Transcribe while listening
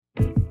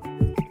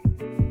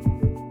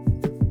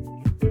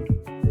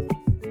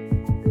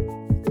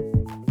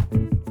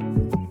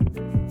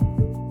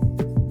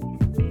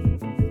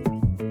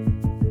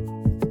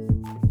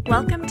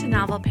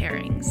Novel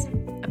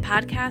Pairings, a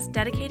podcast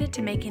dedicated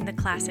to making the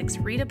classics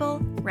readable,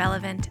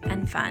 relevant,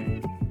 and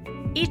fun.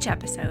 Each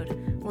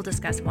episode, we'll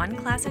discuss one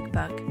classic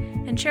book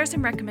and share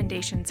some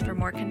recommendations for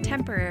more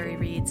contemporary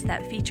reads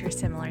that feature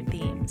similar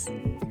themes.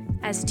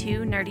 As two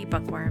nerdy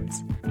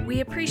bookworms,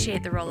 we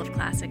appreciate the role of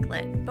classic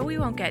lit, but we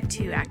won't get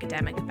too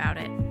academic about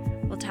it.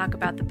 We'll talk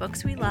about the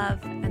books we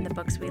love and the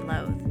books we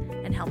loathe,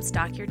 and help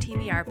stock your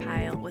TBR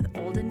pile with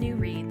old and new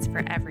reads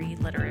for every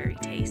literary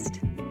taste.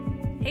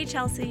 Hey,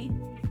 Chelsea.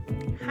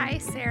 Hi,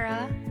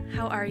 Sarah.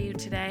 How are you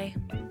today?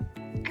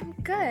 I'm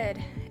good.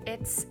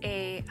 It's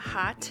a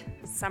hot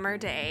summer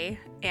day,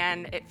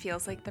 and it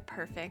feels like the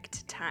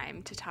perfect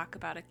time to talk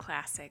about a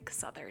classic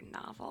Southern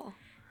novel.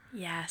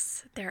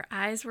 Yes, Their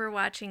Eyes Were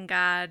Watching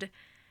God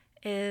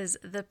is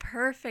the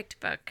perfect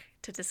book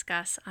to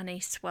discuss on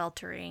a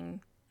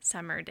sweltering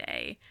summer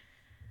day.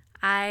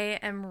 I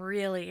am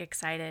really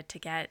excited to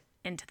get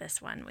into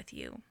this one with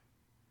you.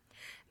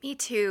 Me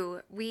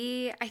too.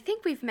 I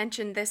think we've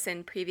mentioned this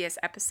in previous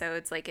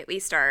episodes, like at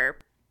least our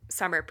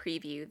summer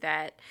preview,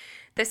 that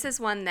this is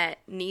one that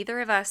neither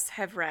of us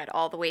have read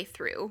all the way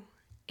through.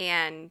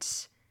 And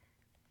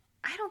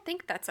I don't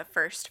think that's a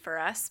first for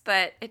us,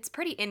 but it's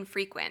pretty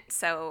infrequent.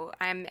 So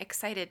I'm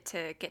excited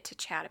to get to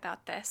chat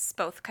about this,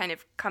 both kind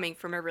of coming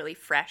from a really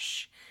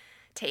fresh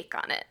take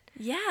on it.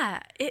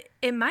 Yeah,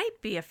 it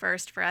might be a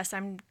first for us.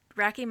 I'm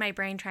racking my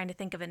brain trying to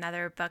think of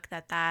another book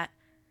that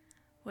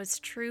was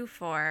true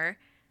for.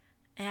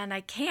 And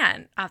I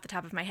can't off the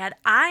top of my head.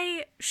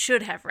 I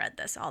should have read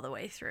this all the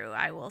way through,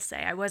 I will say.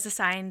 I was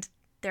assigned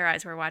Their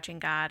Eyes Were Watching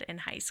God in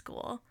high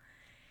school.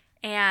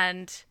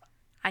 And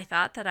I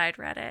thought that I'd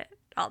read it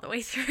all the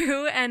way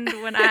through. And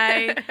when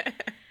I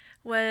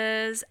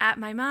was at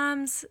my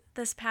mom's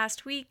this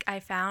past week, I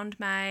found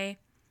my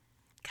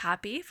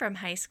copy from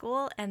high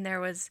school. And there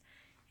was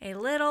a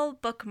little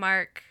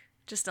bookmark,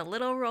 just a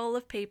little roll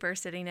of paper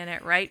sitting in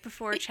it right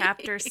before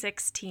chapter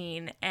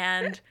 16.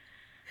 And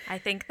I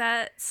think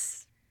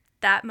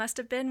that must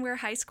have been where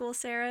high school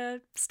Sarah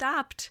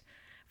stopped,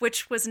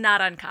 which was not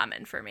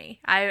uncommon for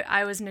me.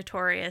 I was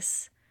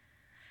notorious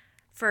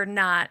for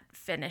not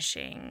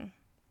finishing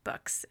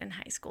books in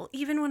high school,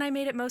 even when I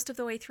made it most of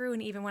the way through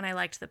and even when I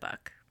liked the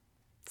book.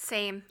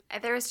 Same.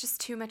 There was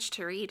just too much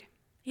to read.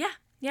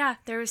 Yeah,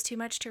 there was too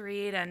much to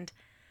read, and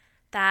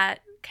that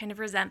kind of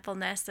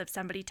resentfulness of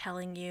somebody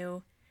telling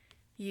you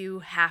you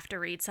have to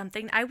read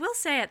something. I will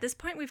say at this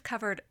point we've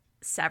covered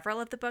several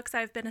of the books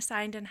I've been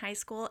assigned in high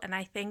school, and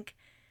I think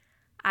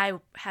I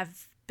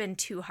have been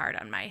too hard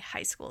on my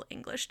high school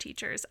English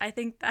teachers. I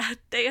think that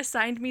they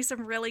assigned me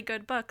some really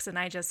good books, and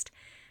I just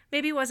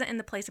maybe wasn't in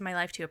the place in my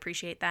life to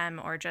appreciate them,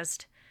 or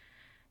just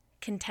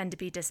can tend to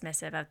be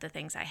dismissive of the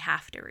things I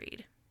have to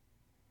read.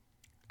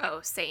 Oh,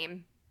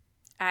 same.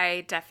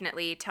 I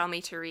definitely tell me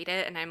to read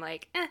it, and I'm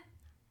like,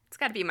 it's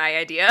got to be my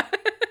idea.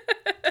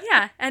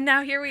 Yeah, and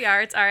now here we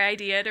are. It's our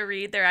idea to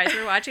read Their Eyes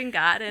Were Watching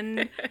God,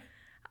 and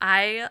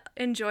I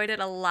enjoyed it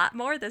a lot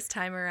more this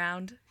time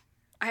around.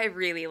 I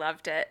really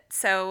loved it.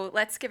 So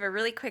let's give a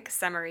really quick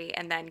summary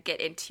and then get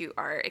into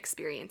our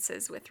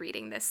experiences with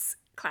reading this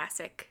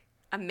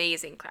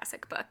amazing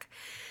classic book.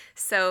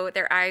 So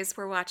Their Eyes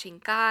Were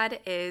Watching God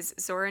is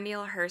Zora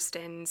Neale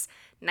Hurston's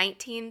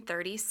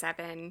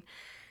 1937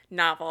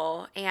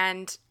 novel.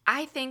 And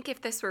I think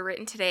if this were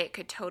written today, it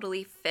could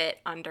totally fit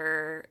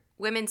under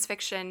women's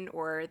fiction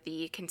or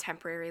the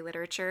contemporary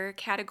literature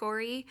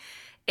category.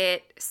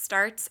 It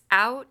starts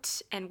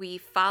out and we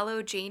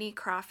follow Janie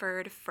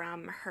Crawford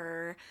from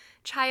her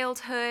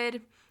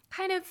childhood,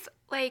 kind of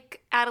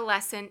like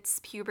adolescence,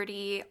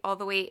 puberty, all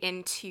the way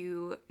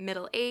into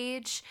middle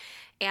age.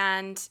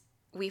 And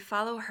we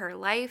follow her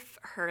life,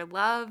 her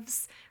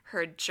loves,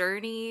 her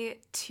journey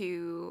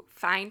to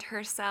find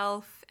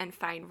herself and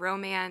find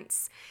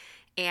romance.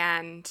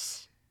 And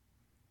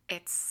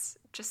it's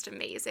just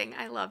amazing.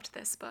 I loved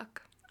this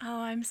book.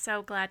 Oh, I'm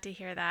so glad to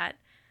hear that.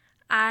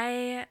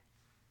 I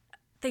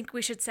think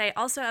we should say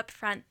also up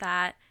front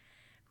that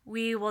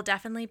we will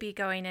definitely be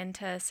going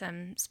into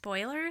some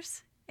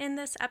spoilers in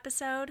this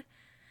episode.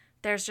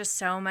 There's just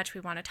so much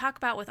we want to talk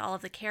about with all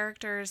of the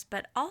characters,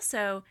 but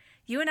also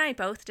you and I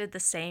both did the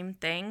same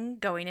thing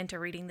going into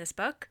reading this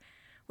book,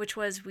 which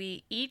was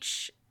we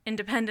each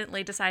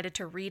independently decided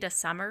to read a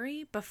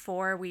summary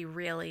before we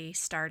really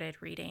started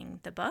reading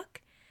the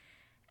book.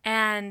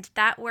 And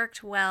that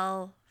worked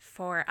well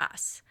for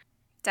us.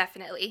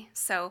 Definitely.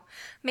 So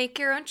make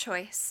your own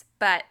choice,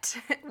 but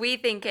we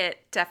think it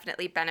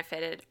definitely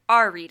benefited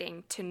our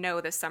reading to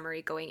know the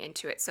summary going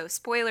into it. So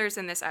spoilers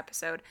in this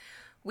episode,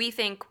 we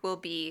think will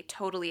be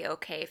totally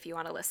okay if you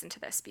want to listen to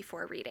this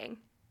before reading.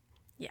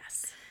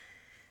 Yes.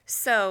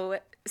 So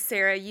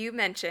Sarah, you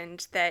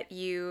mentioned that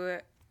you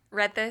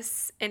read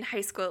this in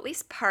high school, at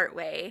least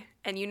partway,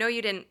 and you know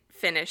you didn't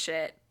finish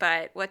it,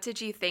 but what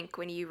did you think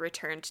when you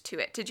returned to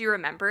it? Did you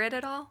remember it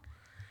at all?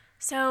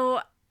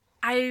 So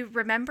I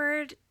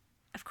remembered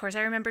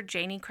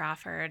Janie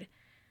Crawford.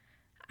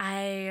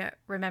 I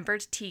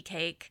remembered Tea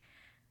Cake.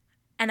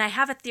 And I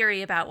have a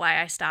theory about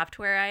why I stopped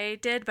where I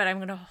did, but I'm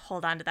going to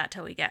hold on to that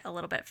till we get a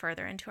little bit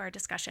further into our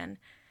discussion.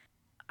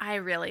 I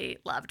really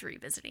loved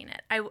revisiting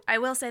it. I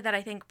will say that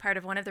I think part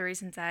of one of the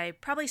reasons I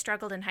probably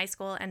struggled in high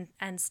school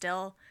and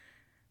still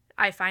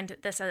I find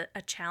this a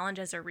challenge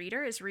as a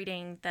reader is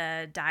reading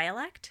the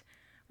dialect,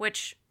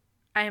 which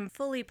I am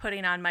fully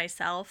putting on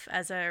myself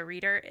as a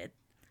reader.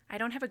 I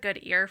don't have a good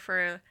ear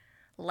for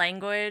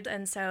language,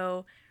 and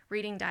so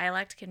reading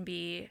dialect can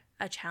be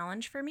a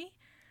challenge for me.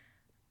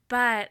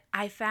 But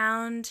I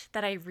found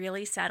that I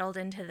really settled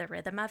into the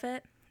rhythm of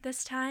it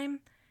this time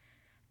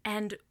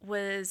and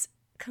was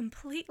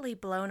completely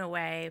blown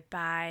away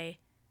by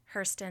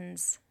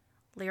Hurston's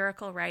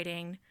lyrical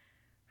writing,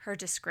 her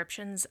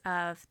descriptions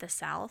of the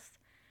South,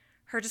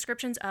 her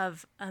descriptions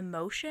of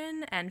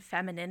emotion and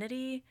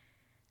femininity,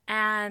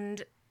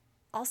 and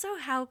also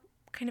how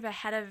kind of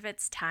ahead of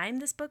its time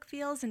this book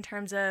feels in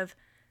terms of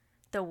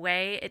the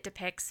way it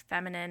depicts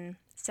feminine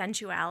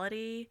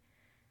sensuality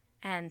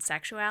and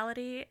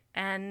sexuality.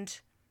 And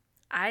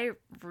I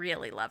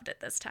really loved it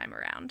this time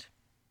around.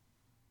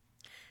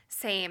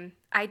 Same.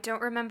 I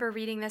don't remember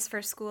reading this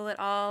for school at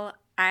all.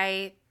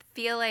 I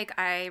feel like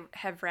I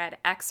have read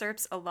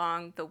excerpts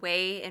along the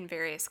way in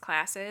various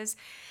classes,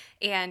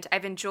 and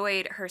I've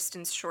enjoyed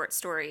Hurston's short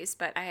stories,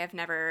 but I have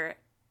never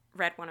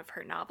read one of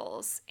her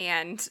novels.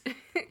 And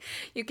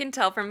you can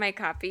tell from my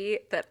copy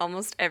that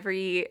almost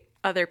every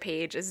other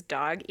page is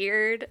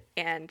dog-eared,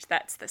 and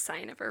that's the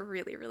sign of a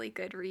really, really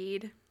good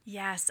read.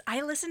 Yes,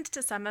 I listened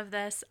to some of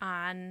this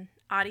on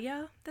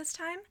audio this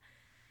time,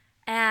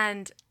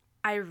 and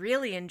I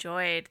really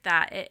enjoyed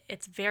that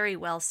it's very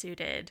well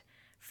suited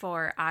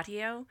for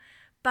audio,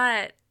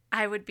 but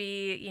I would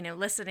be,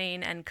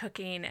 listening and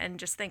cooking and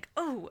just think,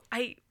 oh,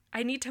 I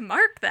need to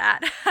mark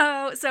that.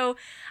 So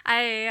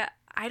I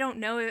don't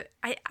know.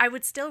 I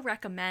would still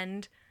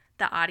recommend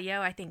the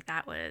audio. I think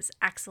that was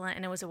excellent,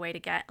 and it was a way to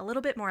get a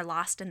little bit more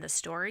lost in the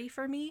story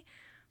for me.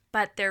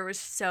 But there was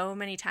so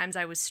many times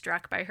I was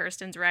struck by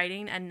Hurston's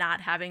writing, and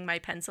not having my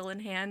pencil in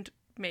hand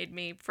made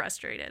me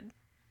frustrated.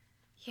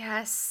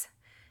 Yes.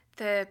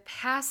 The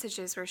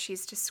passages where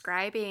she's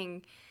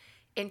describing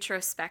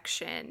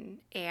introspection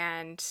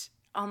and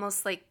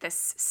almost like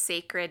this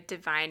sacred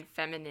divine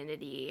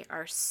femininity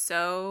are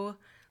so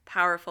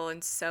powerful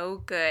and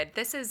so good.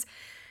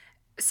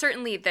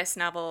 Certainly this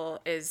novel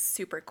is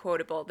super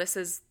quotable. This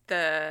is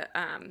the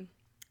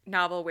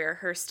novel where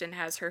Hurston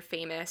has her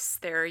famous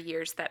 "there are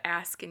years that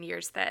ask and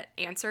years that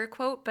answer"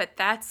 quote, but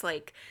that's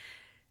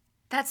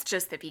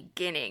just the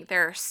beginning.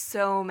 There are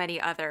so many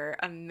other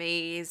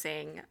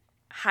amazing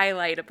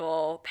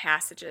highlightable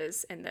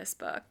passages in this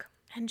book.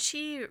 And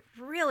she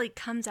really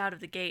comes out of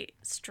the gate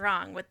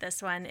strong with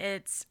this one.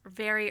 It's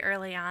very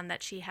early on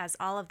that she has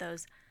all of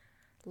those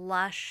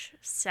lush,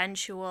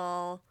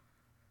 sensual,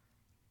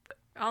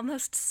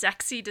 almost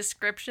sexy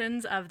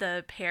descriptions of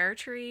the pear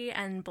tree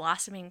and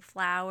blossoming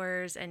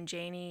flowers, and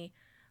Janie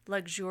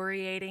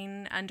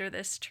luxuriating under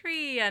this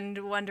tree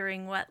and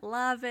wondering what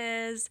love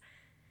is.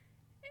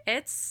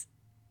 It's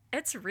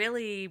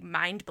really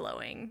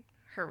mind-blowing,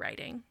 her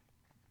writing.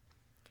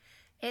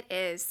 It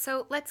is.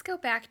 So let's go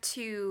back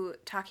to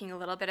talking a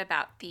little bit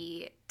about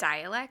the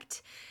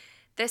dialect.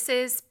 This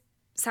is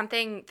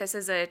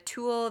a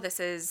tool, this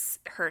is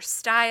her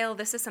style,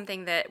 this is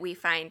something that we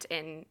find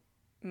in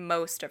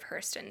most of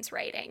Hurston's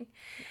writing.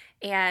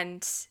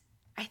 And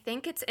I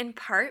think it's in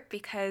part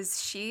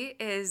because she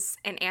is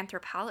an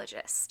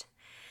anthropologist.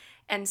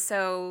 And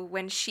so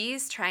when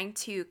she's trying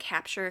to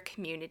capture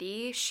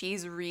community,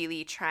 she's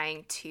really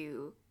trying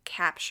to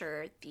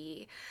capture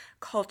the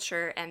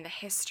culture and the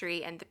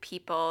history and the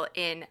people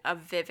in a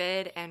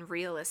vivid and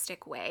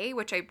realistic way,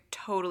 which I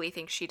totally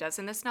think she does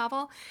in this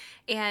novel.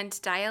 And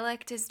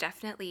dialect is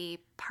definitely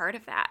part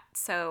of that.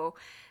 So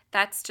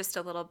that's just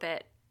a little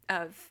bit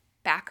of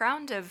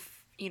background of,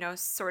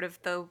 sort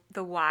of the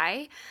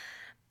why.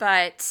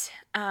 But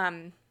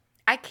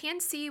I can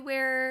see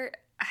where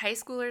high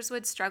schoolers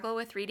would struggle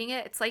with reading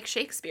it. It's like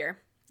Shakespeare.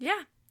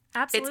 Yeah,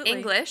 absolutely. It's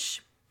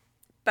English,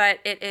 but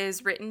it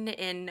is written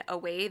in a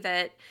way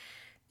that,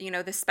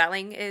 the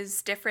spelling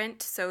is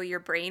different. So your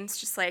brain's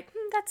just like,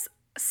 that's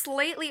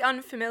slightly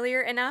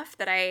unfamiliar enough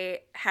that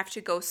I have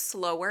to go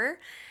slower.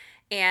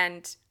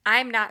 And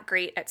I'm not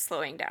great at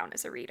slowing down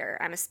as a reader.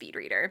 I'm a speed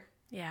reader.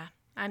 Yeah,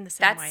 I'm the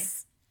same way.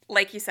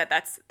 Like you said,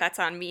 that's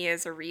on me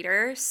as a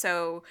reader.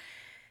 So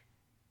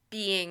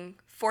being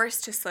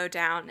forced to slow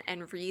down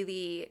and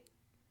really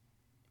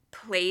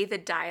play the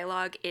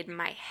dialogue in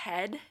my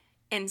head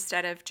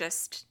instead of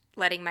just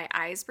letting my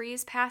eyes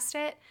breeze past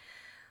it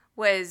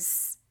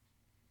was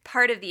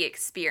part of the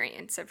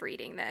experience of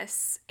reading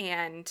this.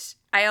 And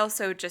I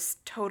also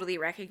just totally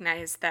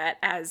recognize that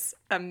as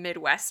a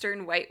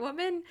Midwestern white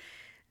woman,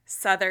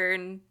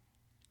 Southern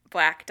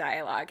Black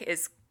dialogue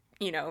is,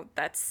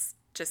 that's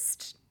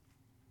just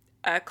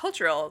a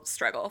cultural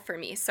struggle for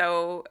me.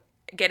 So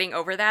getting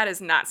over that is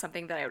not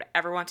something that I would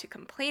ever want to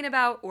complain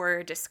about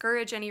or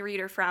discourage any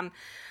reader from.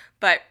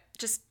 But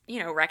just,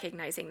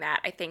 recognizing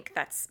that, I think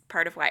that's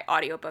part of why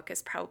audiobook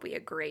is probably a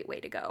great way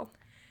to go.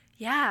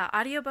 Yeah,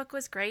 audiobook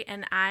was great,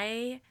 and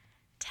I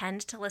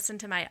tend to listen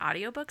to my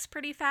audiobooks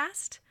pretty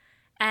fast,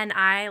 and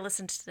I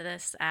listened to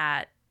this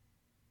at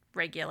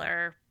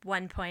regular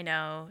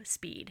 1.0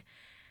 speed.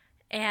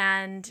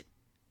 And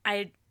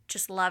I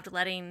just loved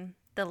letting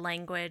the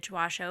language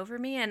wash over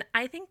me. And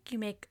I think you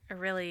make a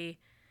really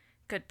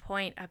good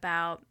point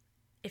about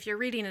if you're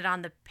reading it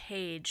on the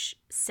page,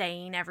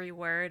 saying every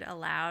word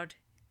aloud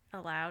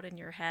in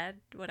your head,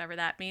 whatever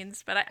that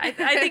means. But I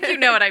think you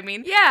know what I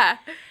mean. Yeah.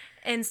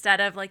 Instead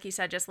of, like you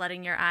said, just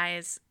letting your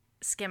eyes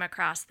skim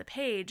across the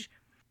page,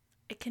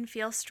 it can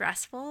feel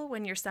stressful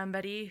when you're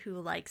somebody who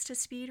likes to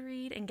speed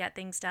read and get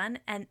things done.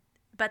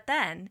 But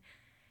then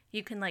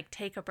you can like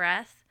take a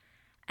breath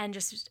and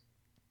just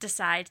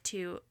decide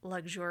to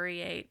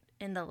luxuriate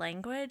in the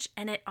language,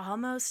 and it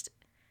almost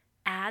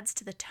adds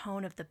to the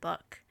tone of the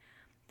book.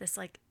 This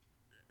like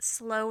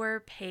slower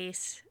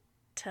pace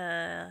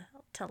to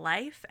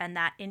life and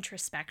that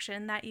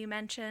introspection that you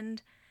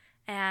mentioned.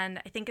 And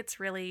I think it's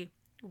really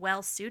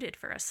well suited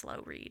for a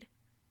slow read.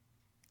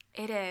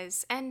 It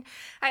is. And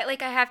I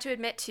have to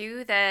admit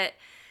too that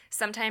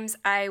sometimes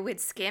I would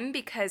skim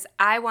because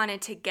I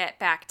wanted to get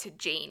back to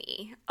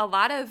Janie. A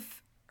lot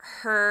of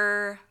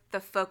the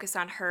focus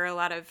on her, a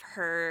lot of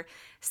her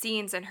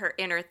scenes and her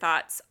inner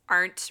thoughts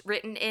aren't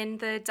written in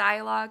the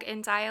dialogue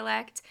in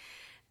dialect.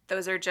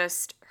 Those are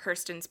just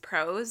Hurston's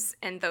prose,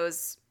 and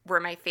those were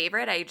my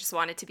favorite. I just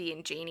wanted to be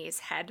in Janie's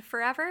head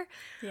forever.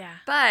 Yeah.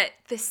 But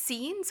the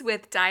scenes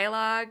with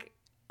dialogue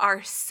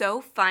are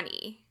so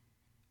funny.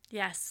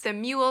 Yes. The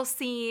mule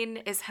scene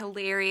is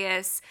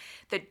hilarious.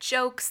 The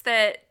jokes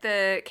that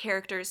the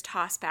characters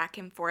toss back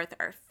and forth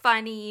are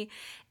funny.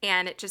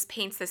 And it just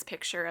paints this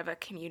picture of a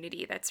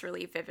community that's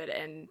really vivid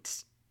and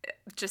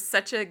just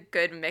such a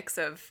good mix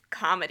of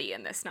comedy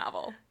in this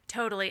novel.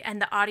 Totally.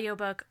 And the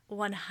audiobook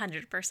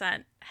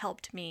 100%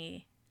 helped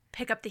me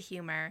pick up the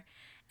humor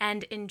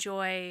and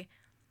enjoy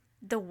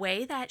the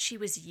way that she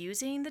was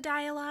using the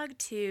dialogue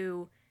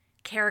to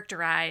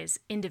characterize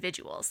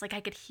individuals. Like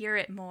I could hear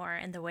it more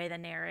in the way the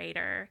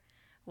narrator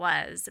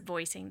was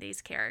voicing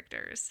these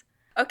characters.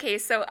 Okay,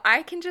 so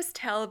I can just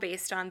tell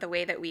based on the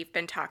way that we've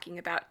been talking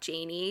about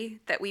Janie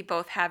that we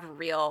both have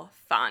real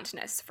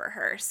fondness for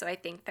her. So I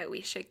think that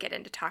we should get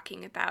into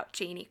talking about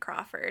Janie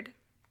Crawford.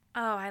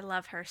 Oh, I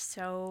love her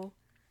so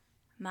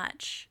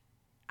much.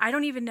 I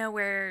don't even know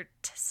where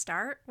to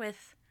start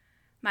with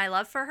my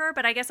love for her,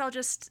 but I guess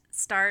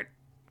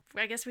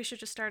we should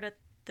just start at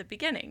the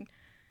beginning.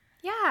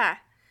 Yeah.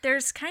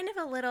 There's kind of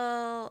a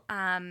little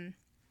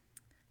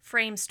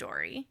frame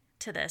story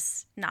to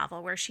this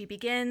novel where she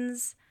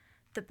begins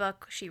the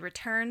book, she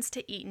returns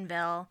to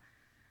Eatonville,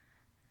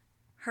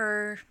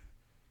 her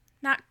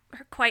not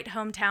her quite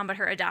hometown, but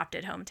her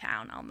adopted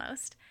hometown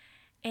almost.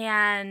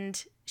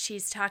 And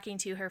she's talking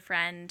to her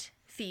friend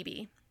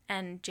Phoebe,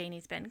 and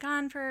Janie's been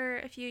gone for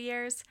a few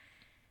years,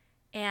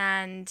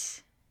 and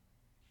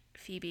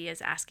Phoebe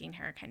is asking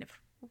her kind of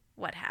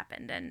what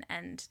happened,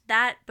 and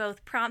that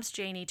both prompts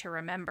Janie to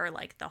remember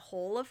like the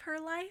whole of her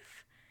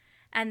life,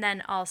 and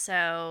then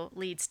also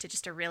leads to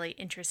just a really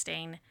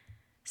interesting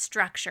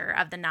structure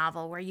of the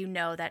novel where you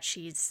know that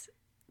she's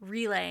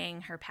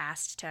relaying her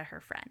past to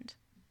her friend.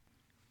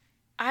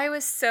 I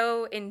was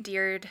so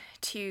endeared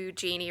to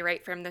Janie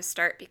right from the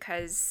start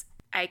because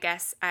I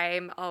guess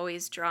I'm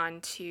always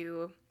drawn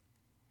to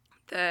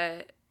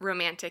the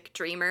romantic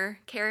dreamer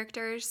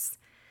characters,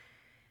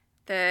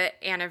 the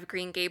Anne of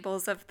Green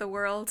Gables of the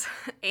world,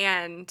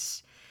 and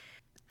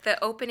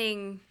the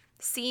opening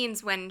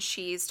scenes when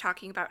she's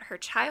talking about her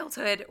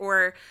childhood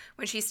or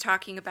when she's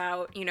talking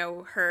about,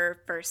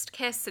 her first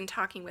kiss and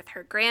talking with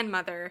her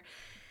grandmother,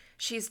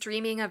 she's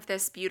dreaming of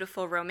this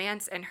beautiful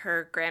romance and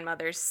her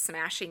grandmother's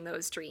smashing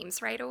those dreams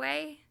right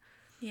away.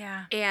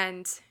 Yeah.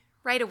 And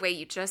right away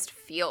you just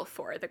feel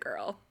for the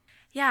girl.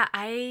 Yeah,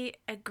 I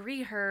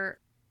agree. Her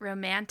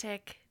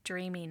romantic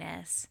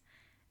dreaminess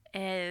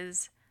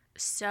is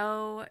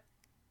so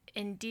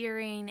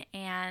endearing,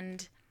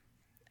 and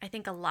I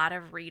think a lot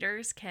of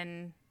readers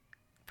can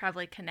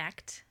probably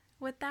connect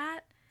with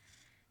that.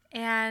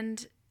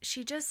 And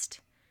she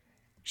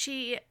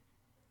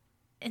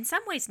in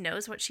some ways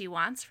knows what she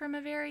wants from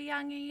a very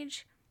young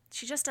age.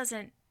 She just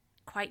doesn't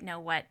quite know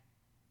what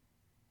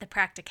the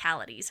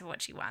practicalities of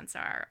what she wants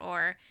are,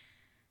 or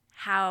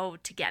how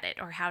to get it,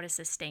 or how to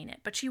sustain it.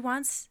 But she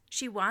wants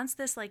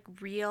this like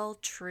real,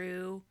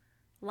 true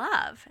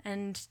love,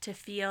 and to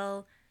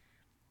feel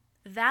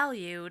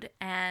valued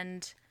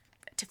and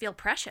to feel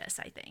precious,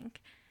 I think,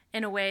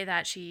 in a way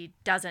that she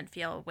doesn't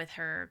feel with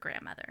her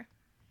grandmother.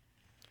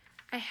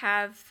 I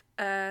have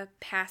a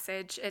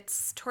passage.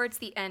 It's towards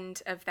the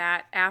end of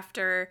that,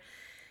 after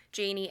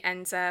Janie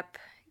ends up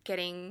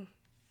getting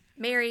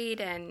married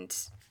and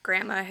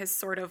Grandma has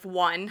sort of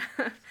won.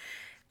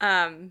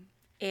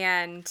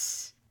 And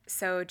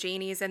so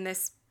Janie's in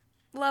this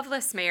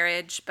loveless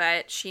marriage,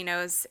 but she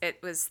knows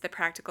it was the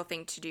practical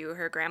thing to do.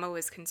 Her grandma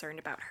was concerned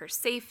about her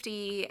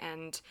safety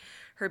and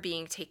her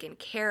being taken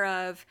care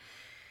of.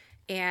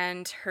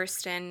 And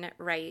Hurston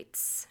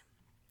writes,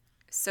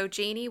 "So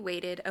Janie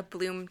waited a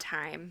bloom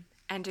time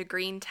and a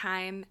green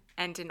time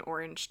and an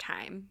orange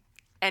time."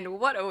 And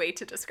what a way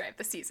to describe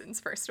the seasons,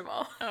 first of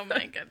all. Oh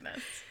my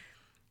goodness.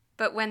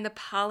 But when the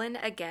pollen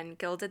again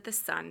gilded the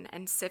sun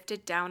and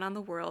sifted down on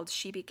the world,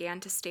 she began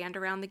to stand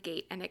around the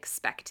gate and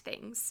expect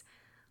things.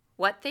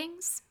 What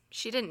things?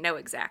 She didn't know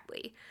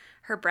exactly.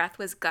 Her breath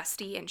was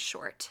gusty and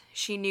short.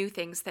 She knew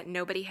things that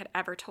nobody had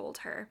ever told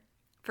her.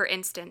 For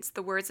instance,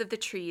 the words of the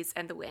trees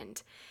and the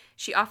wind.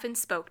 She often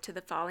spoke to the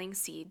falling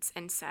seeds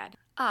and said,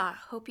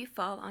 "Ah, hope you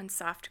fall on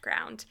soft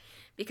ground,"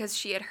 because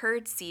she had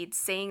heard seeds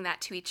saying that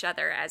to each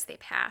other as they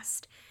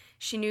passed.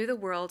 She knew the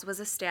world was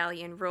a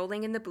stallion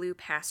rolling in the blue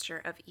pasture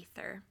of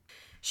ether.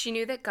 She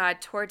knew that God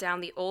tore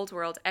down the old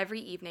world every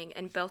evening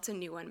and built a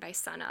new one by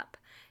sunup.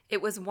 It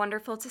was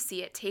wonderful to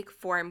see it take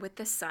form with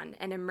the sun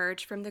and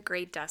emerge from the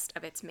gray dust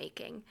of its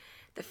making.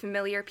 The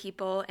familiar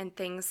people and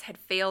things had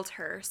failed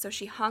her, so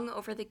she hung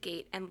over the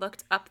gate and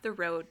looked up the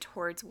road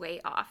towards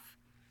way off.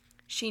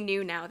 She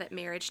knew now that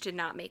marriage did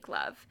not make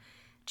love.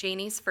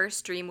 Janie's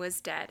first dream was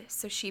dead,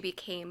 so she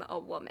became a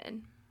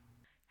woman.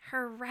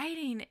 Her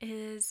writing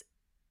is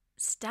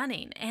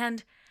stunning,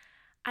 and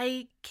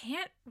I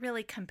can't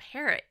really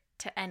compare it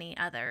to any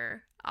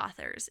other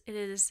authors. It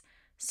is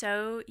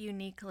so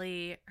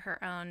uniquely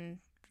her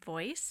own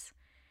voice,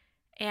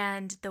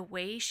 and the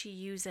way she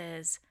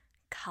uses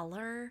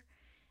color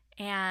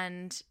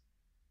and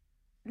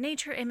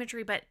nature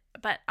imagery, but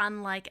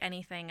unlike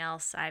anything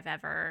else I've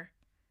ever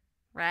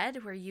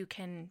read, where you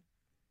can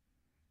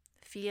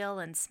feel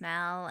and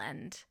smell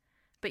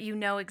but you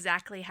know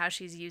exactly how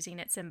she's using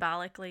it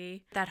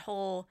symbolically. That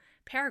whole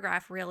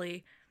paragraph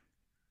really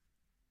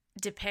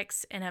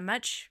depicts in a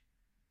much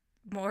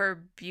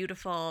more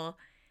beautiful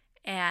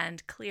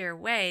and clear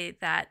way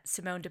that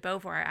Simone de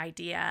Beauvoir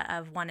idea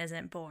of one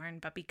isn't born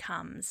but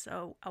becomes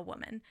a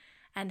woman,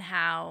 and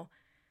how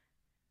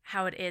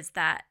it is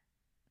that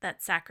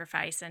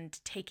sacrifice and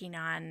taking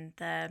on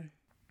the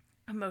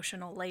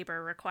emotional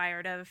labor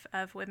required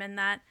of women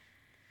that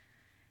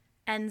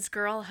ends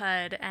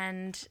girlhood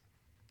and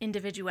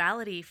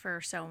individuality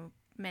for so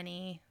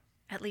many,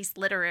 at least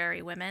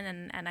literary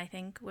women, and I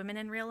think women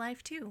in real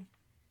life too.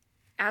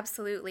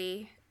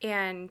 Absolutely.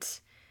 And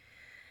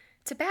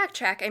to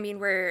backtrack, I mean,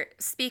 we're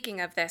speaking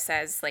of this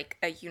as like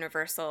a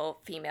universal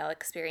female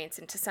experience,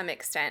 and to some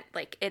extent,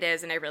 like it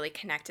is, and I really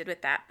connected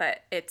with that,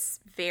 but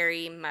it's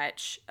very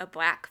much a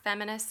Black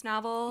feminist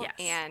novel. Yes.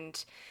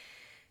 And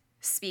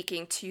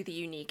speaking to the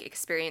unique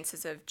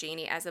experiences of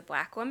Janie as a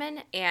Black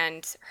woman.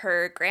 And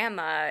her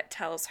grandma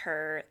tells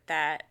her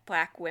that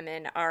Black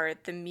women are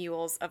the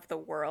mules of the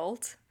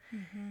world,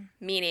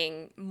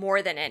 meaning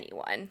more than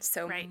anyone.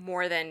 So Right.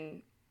 More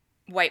than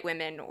white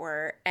women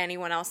or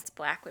anyone else,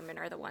 Black women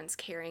are the ones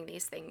carrying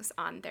these things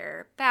on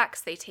their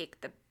backs. They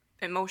take the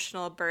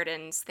emotional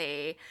burdens.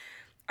 They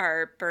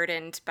are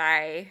burdened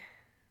by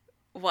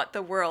what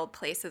the world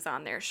places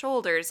on their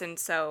shoulders. And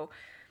so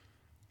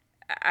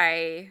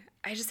I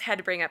just had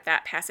to bring up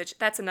that passage.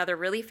 That's another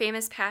really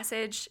famous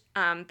passage,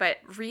 but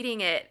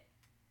reading it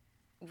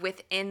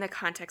within the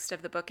context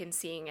of the book and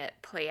seeing it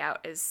play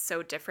out is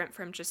so different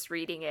from just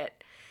reading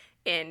it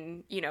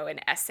in, an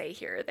essay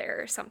here or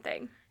there or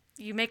something.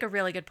 You make a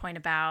really good point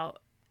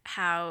about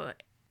how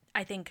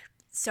I think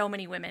so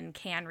many women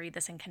can read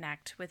this and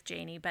connect with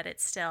Janie, but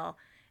it's still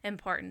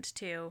important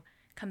to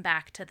come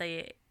back to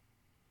the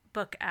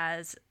book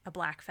as a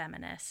Black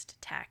feminist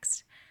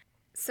text.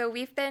 So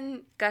we've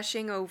been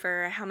gushing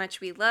over how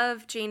much we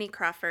love Janie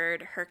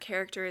Crawford, her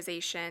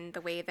characterization,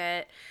 the way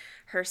that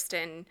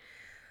Hurston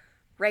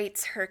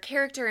writes her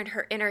character and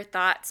her inner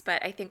thoughts,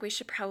 but I think we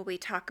should probably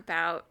talk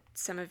about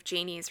some of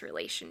Janie's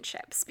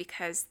relationships,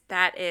 because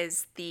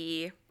that's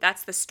the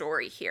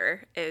story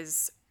here,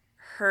 is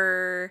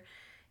her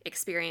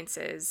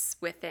experiences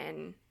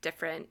within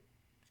different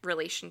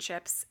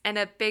relationships. And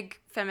a big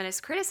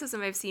feminist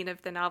criticism I've seen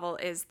of the novel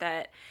is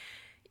that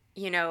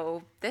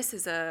this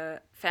is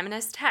a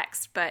feminist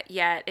text, but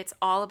yet it's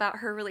all about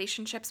her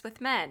relationships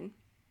with men.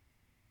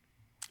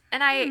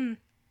 And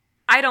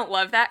I don't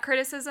love that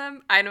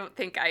criticism. I don't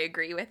think I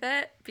agree with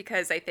it,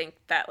 because I think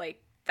that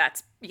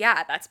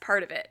that's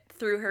part of it.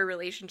 Through her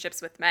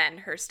relationships with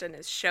men, Hurston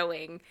is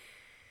showing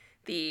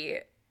the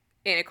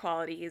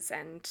inequalities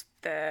and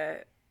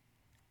the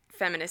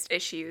feminist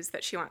issues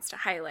that she wants to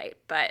highlight.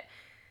 But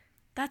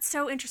that's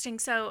so interesting.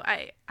 So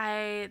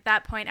I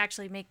that point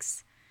actually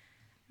makes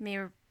me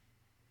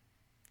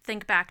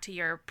think back to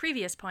your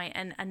previous point,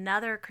 and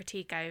another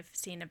critique I've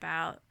seen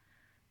about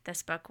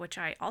this book, which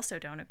I also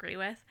don't agree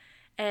with,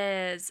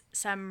 is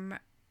some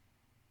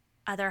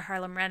other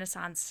Harlem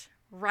Renaissance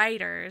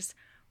writers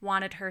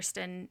wanted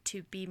Hurston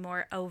to be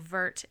more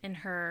overt in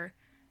her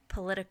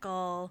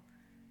political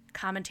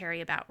commentary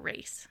about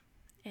race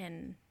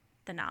in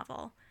the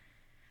novel.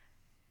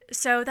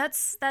 So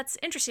that's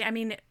interesting. I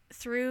mean,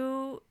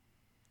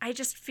 I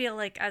just feel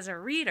like as a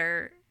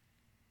reader,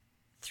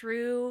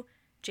 through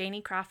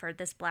Janie Crawford,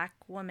 this Black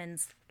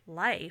woman's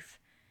life,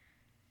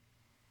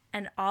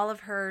 and all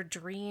of her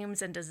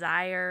dreams and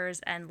desires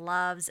and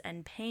loves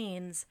and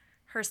pains,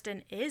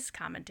 Hurston is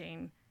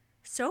commenting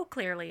so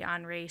clearly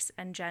on race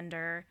and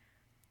gender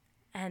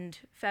and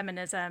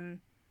feminism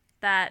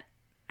that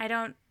I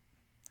don't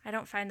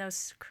find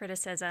those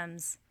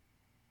criticisms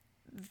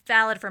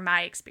valid for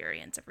my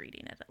experience of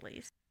reading it, at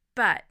least.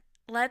 But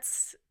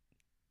let's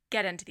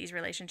get into these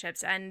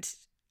relationships. And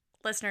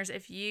listeners,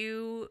 if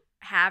you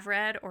have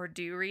read or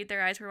do read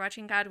Their Eyes Were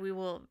Watching God, we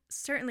will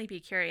certainly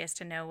be curious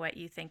to know what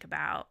you think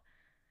about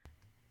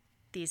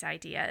these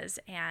ideas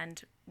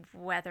and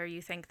whether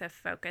you think the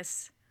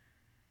focus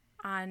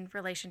on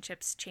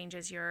relationships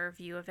changes your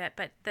view of it.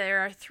 But there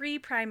are three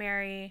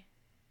marriages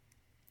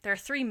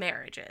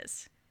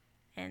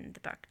in the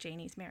book.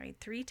 Janie's married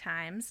 3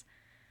 times,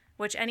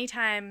 which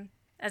anytime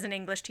as an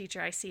English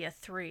teacher I see a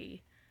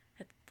 3,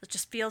 it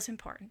just feels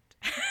important.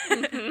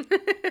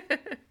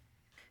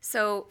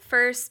 So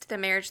first, the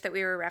marriage that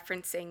we were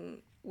referencing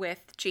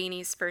with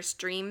Janie's first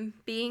dream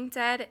being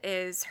dead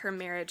is her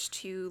marriage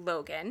to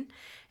Logan.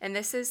 And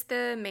this is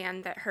the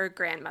man that her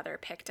grandmother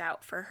picked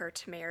out for her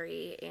to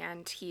marry.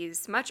 And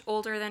he's much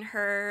older than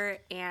her.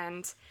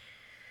 And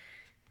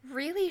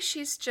really,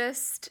 she's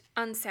just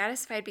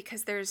unsatisfied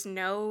because there's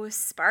no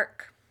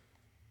spark.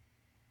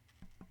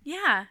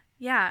 Yeah.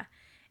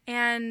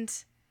 And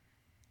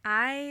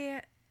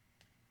I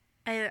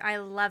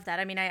love that.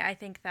 I mean, I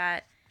think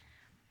that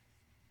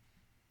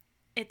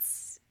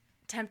it's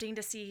tempting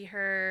to see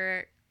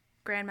her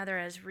grandmother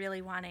as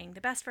really wanting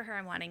the best for her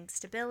and wanting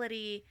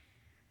stability.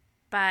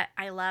 But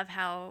I love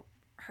how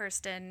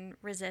Hurston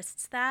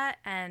resists that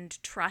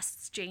and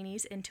trusts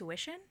Janie's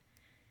intuition.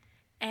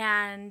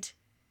 And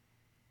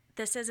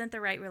this isn't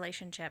the right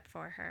relationship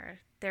for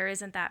her. There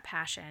isn't that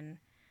passion.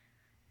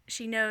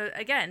 She knows,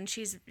 again,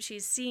 she's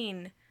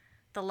seen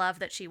the love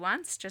that she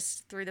wants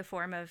just through the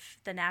form of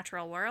the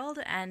natural world,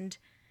 and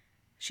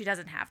she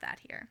doesn't have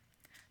that here.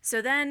 So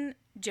then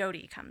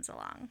Jody comes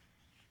along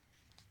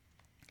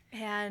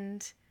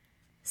and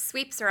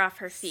sweeps her off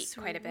her feet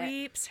quite a bit.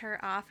 Sweeps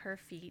her off her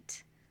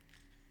feet.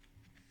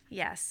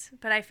 Yes,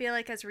 but I feel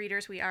like as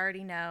readers we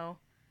already know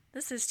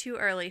this is too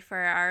early for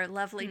our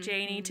lovely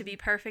Janie to be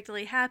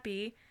perfectly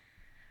happy.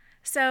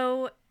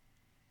 So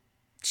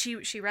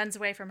she runs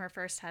away from her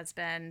first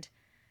husband.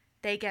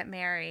 They get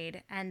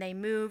married and they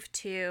move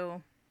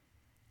to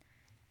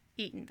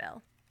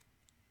Eatonville.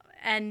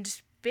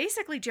 And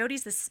basically,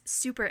 Jody's this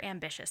super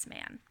ambitious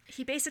man.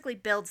 He basically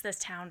builds this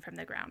town from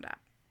the ground up.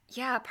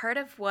 Yeah, part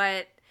of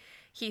what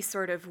he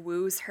sort of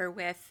woos her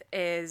with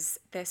is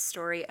this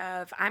story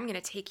of, I'm going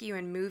to take you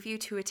and move you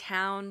to a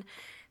town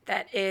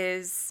that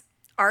is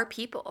our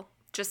people,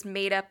 just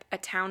made up a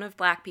town of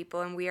Black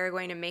people, and we are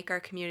going to make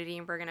our community,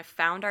 and we're going to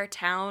found our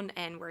town,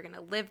 and we're going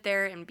to live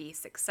there and be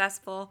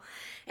successful.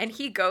 And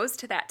he goes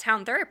to that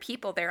town. There are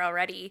people there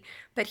already,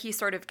 but he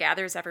sort of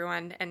gathers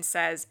everyone and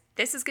says,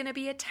 this is going to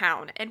be a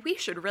town, and we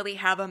should really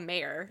have a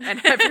mayor.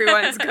 And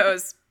everyone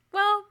goes,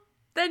 well,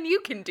 then you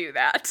can do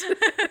that.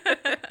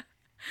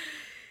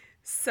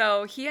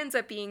 So he ends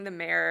up being the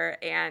mayor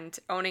and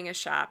owning a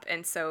shop.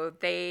 And so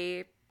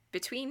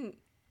between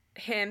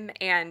him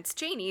and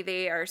Janie,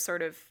 they are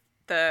sort of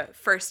the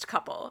first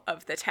couple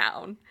of the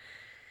town.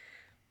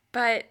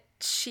 But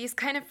she's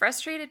kind of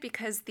frustrated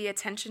because the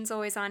attention's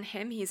always on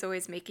him. He's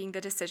always making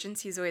the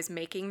decisions. He's always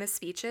making the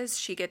speeches.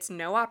 She gets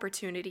no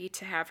opportunity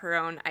to have her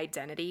own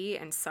identity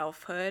and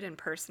selfhood and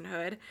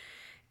personhood.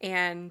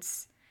 And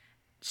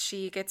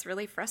she gets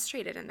really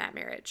frustrated in that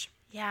marriage.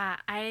 Yeah,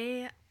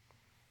 I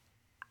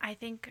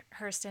think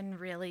Hurston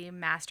really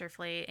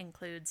masterfully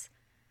includes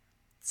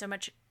so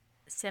much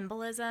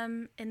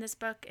symbolism in this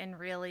book in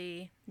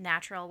really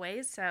natural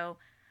ways. So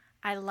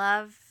I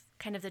love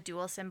kind of the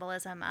dual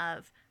symbolism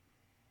of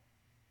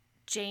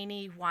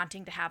Janie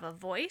wanting to have a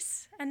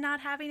voice and not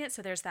having it.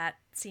 So there's that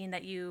scene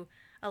that you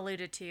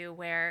alluded to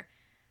where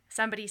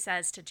somebody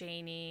says to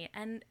Janie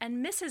and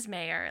Mrs.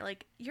 Mayor,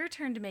 like, your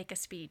turn to make a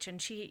speech. And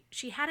she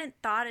hadn't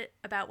thought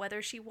about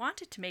whether she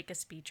wanted to make a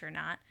speech or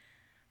not.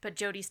 But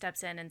Jody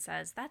steps in and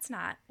says, that's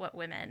not what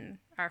women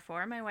are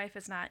for. My wife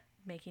is not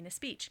making a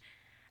speech.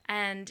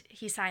 And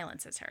he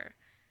silences her.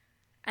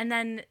 And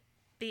then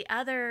the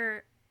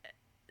other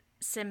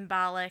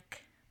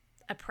symbolic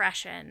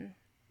oppression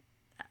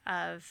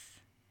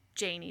of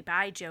Janie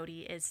by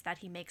Jody is that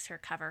he makes her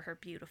cover her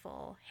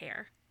beautiful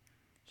hair.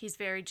 He's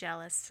very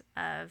jealous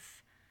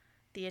of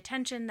the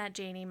attention that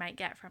Janie might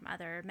get from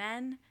other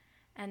men,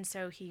 and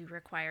so he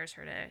requires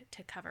her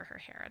to cover her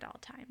hair at all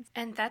times.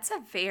 And that's a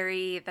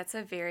very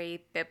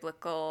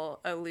biblical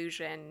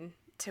allusion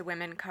to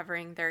women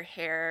covering their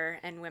hair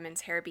and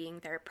women's hair being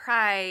their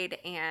pride.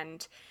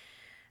 And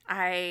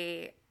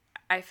I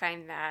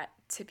find that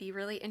to be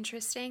really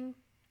interesting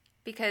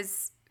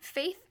because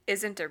faith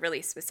isn't a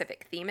really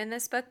specific theme in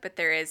this book, but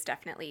there is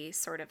definitely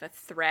sort of a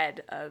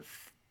thread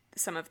of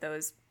some of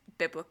those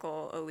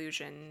biblical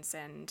allusions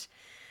and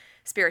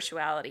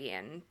spirituality,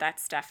 and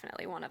that's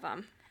definitely one of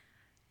them.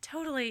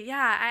 Totally,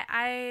 yeah.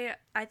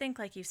 I think,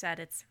 like you said,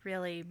 it's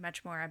really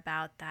much more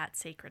about that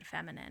sacred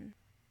feminine.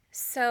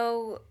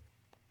 So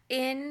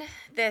in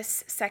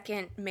this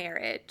second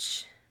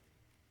marriage,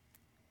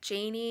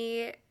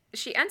 Janie,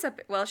 she ends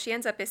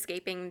up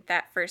escaping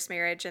that first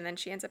marriage, and then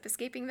she ends up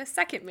escaping the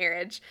second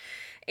marriage.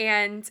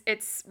 And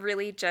it's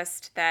really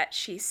just that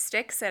she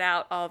sticks it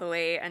out all the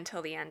way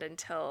until the end,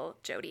 until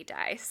Jody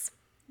dies.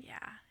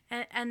 Yeah.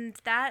 And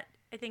that,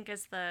 I think,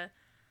 is the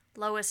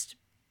lowest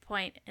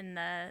point in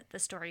the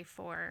story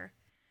for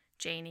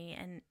Janie.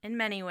 And in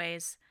many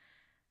ways,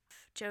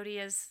 Jody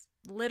has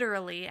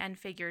literally and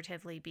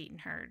figuratively beaten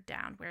her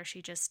down, where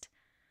she just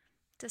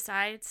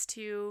decides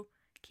to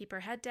keep her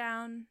head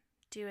down,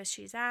 do as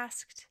she's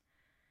asked,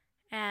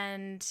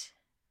 and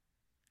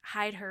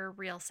hide her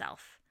real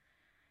self.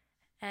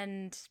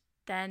 And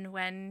then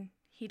when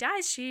he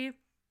dies, she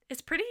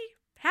is pretty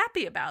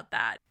happy about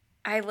that.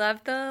 I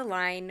love the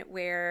line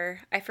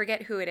where I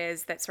forget who it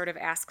is that sort of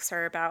asks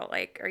her about,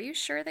 like, are you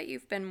sure that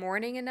you've been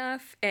mourning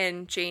enough?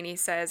 And Janie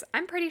says,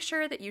 I'm pretty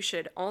sure that you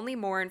should only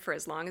mourn for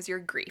as long as your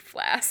grief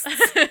lasts.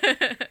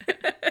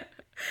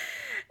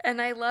 And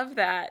I love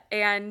that.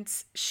 And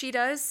she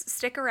does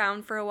stick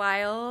around for a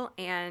while,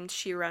 and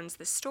she runs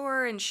the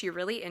store, and she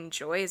really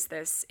enjoys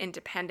this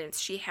independence.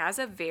 She has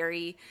a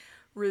very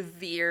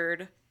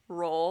revered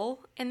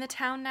role in the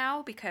town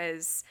now,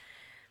 because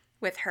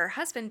with her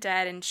husband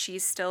dead and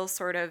she's still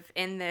sort of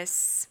in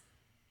this,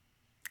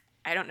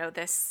 I don't know,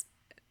 this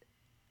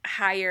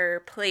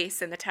higher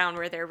place in the town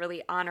where they're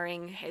really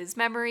honoring his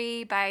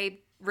memory by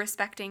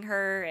respecting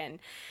her,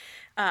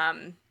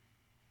 and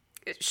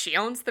she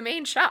owns the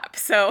main shop,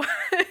 so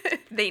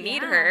they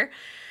need her,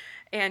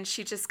 and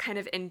she just kind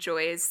of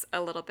enjoys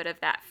a little bit of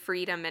that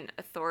freedom and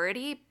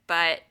authority,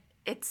 but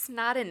it's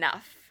not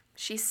enough.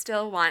 She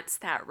still wants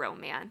that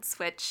romance,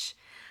 which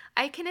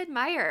I can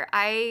admire.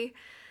 I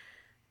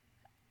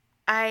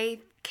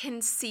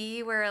can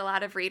see where a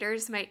lot of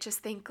readers might just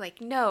think,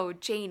 like, no,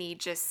 Janie,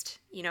 just,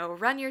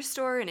 run your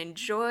store and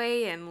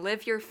enjoy and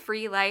live your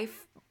free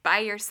life by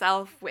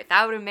yourself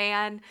without a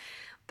man.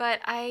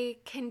 But I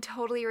can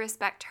totally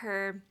respect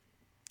her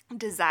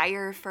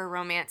desire for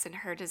romance and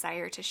her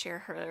desire to share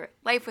her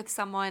life with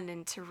someone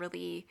and to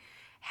really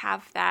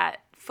have that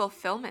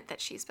fulfillment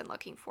that she's been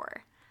looking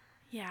for.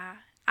 Yeah,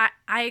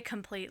 I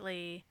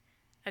completely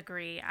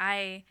agree.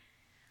 I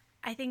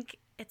think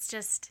it's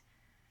just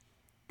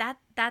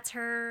that's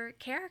her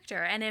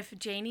character. And if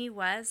Janie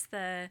was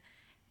the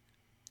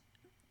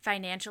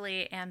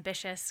financially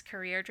ambitious,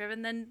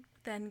 career-driven,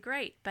 then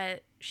great.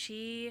 But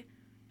she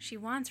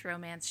wants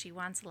romance, she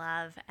wants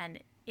love,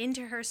 and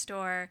into her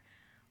store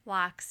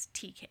walks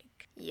Tea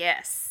Cake.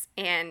 Yes,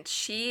 and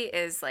she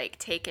is like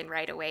taken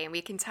right away, and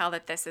we can tell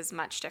that this is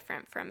much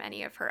different from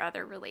any of her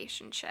other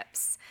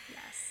relationships.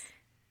 Yes.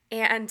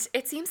 And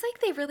it seems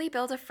like they really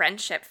build a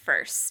friendship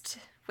first,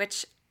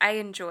 which I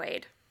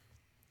enjoyed.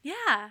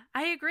 Yeah,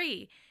 I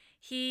agree.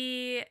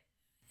 He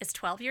is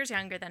 12 years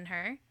younger than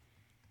her.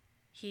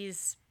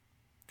 He's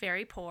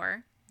very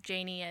poor.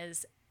 Janie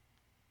is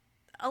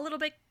a little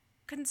bit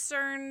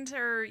concerned,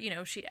 or,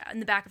 she, in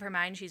the back of her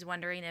mind, she's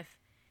wondering if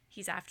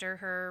he's after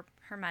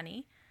her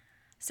money.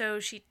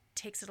 So she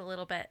takes it a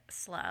little bit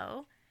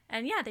slow.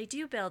 And yeah, they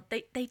do build,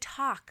 they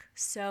talk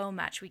so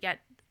much. We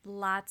get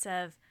lots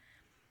of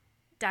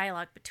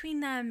dialogue between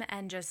them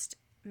and just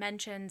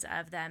mentions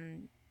of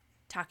them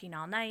talking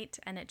all night,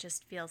 and it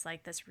just feels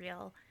like this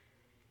real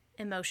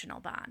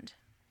emotional bond.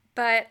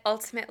 But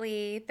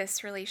ultimately,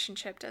 this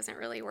relationship doesn't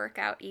really work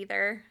out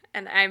either.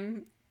 And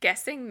I'm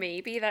guessing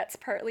maybe that's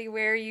partly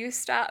where you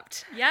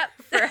stopped. Yep.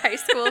 For high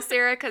school,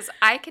 Sarah, because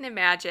I can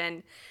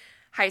imagine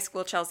high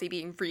school Chelsea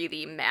being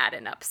really mad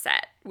and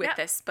upset with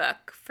this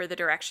book for the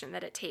direction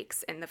that it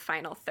takes in the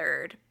final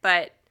third.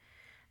 But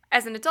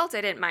as an adult,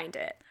 I didn't mind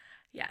it.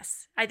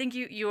 Yes. I think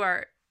you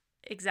are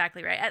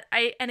exactly right.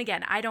 And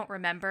again, I don't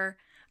remember,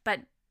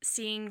 but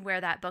seeing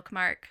where that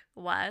bookmark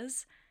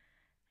was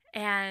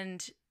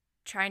and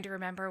trying to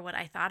remember what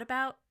I thought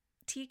about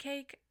Tea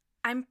Cake,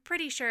 I'm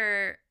pretty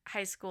sure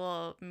high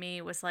school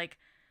me was like,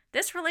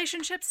 this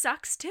relationship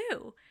sucks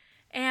too.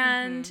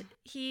 And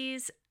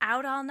he's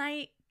out all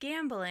night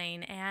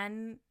gambling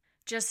and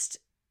just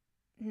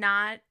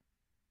not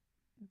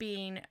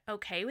being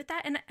okay with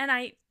that. And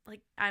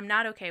I'm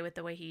not okay with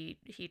the way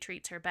he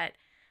treats her, but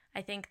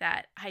I think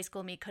that high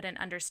school me couldn't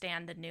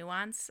understand the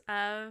nuance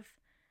of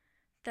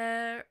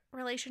the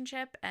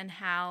relationship and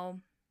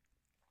how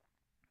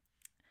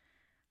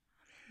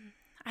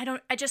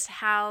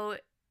how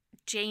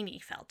Janie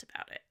felt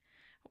about it.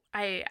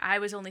 I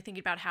was only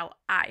thinking about how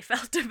I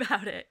felt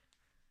about it.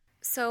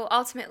 So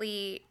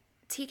ultimately,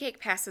 Tea Cake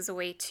passes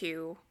away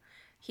too.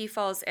 He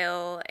falls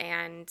ill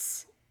and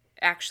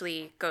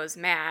actually goes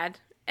mad,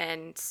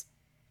 and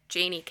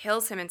Janie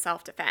kills him in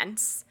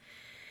self-defense.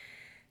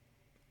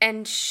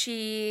 And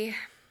she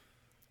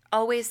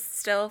always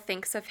still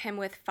thinks of him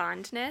with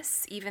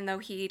fondness, even though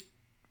he,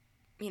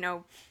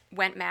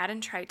 went mad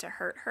and tried to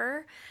hurt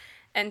her.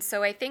 And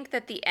so I think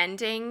that the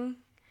ending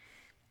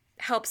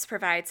helps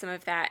provide some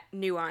of that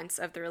nuance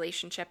of the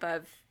relationship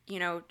of,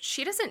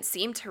 she doesn't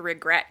seem to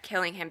regret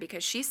killing him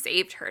because she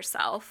saved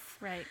herself.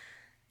 Right.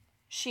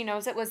 She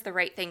knows it was the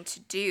right thing to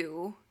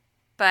do,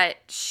 but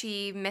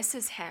she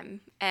misses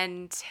him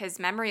and his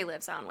memory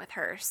lives on with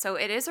her. So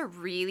it is a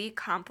really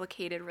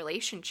complicated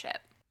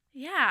relationship.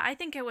 Yeah, I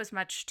think it was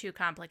much too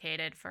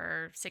complicated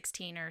for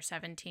 16 or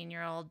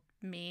 17-year-old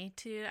me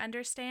to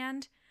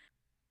understand.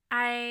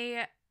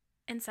 I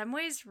in some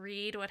ways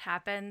read what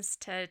happens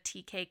to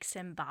Tea Cake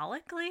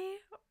symbolically,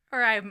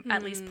 or I'm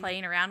at least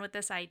playing around with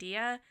this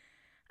idea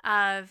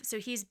of, so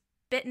he's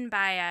bitten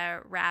by a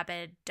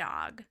rabid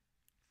dog,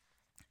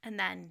 and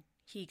then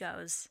he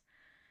goes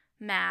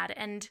mad.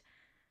 And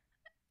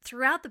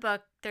throughout the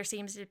book, there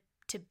seems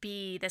to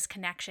be this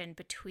connection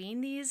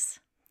between these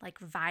like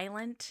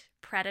violent,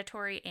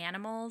 predatory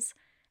animals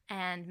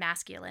and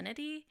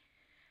masculinity.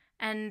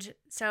 And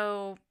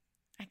so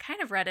I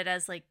kind of read it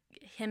as like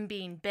him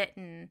being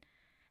bitten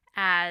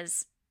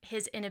as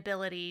his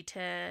inability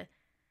to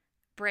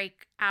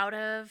break out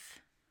of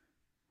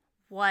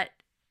what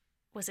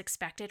was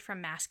expected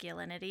from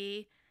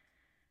masculinity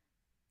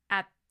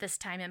at this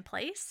time and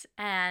place,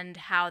 and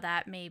how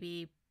that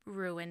maybe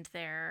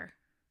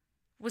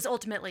was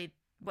ultimately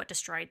what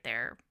destroyed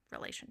their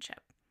relationship.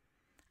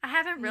 I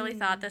haven't really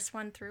thought this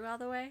one through all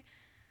the way.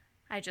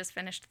 I just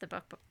finished the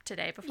book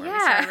today before we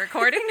started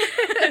recording.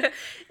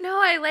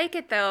 No, I like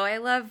it though. I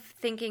love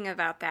thinking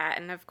about that.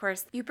 And of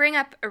course, you bring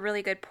up a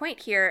really good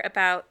point here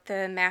about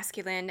the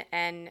masculine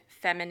and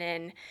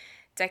feminine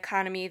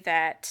dichotomy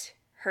that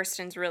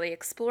Hurston's really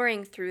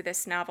exploring through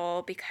this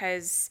novel,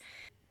 because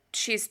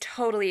she's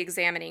totally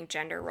examining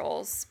gender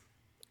roles.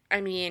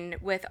 I mean,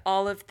 with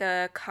all of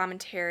the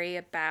commentary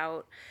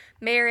about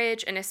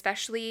marriage, and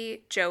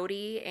especially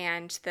Jody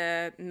and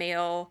the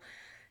male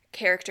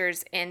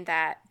characters in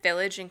that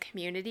village and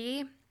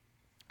community,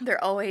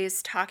 they're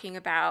always talking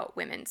about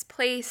women's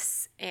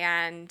place,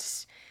 and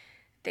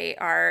they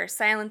are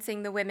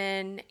silencing the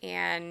women,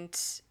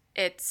 and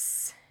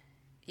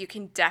you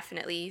can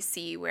definitely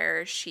see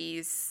where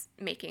she's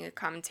making a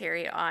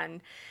commentary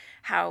on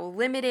how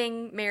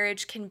limiting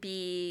marriage can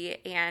be.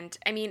 And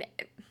I mean,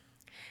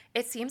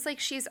 it seems like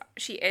she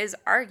is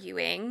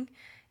arguing,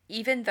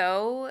 even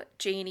though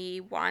Janie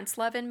wants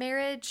love in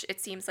marriage, it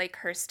seems like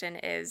Hurston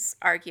is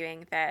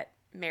arguing that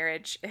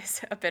marriage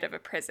is a bit of a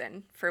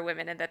prison for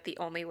women, and that the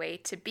only way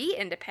to be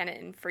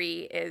independent and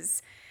free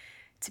is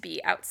to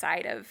be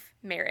outside of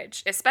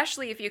marriage,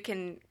 especially if you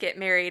can get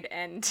married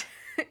and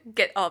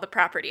get all the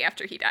property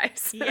after he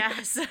dies.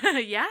 Yes.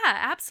 Yeah,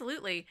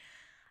 absolutely.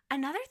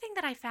 Another thing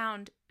that I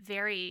found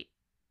very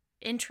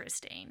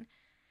interesting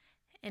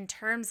in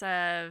terms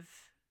of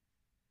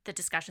the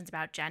discussions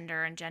about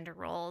gender and gender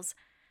roles,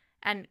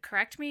 and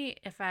correct me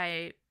if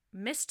I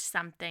missed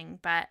something,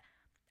 but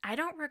I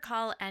don't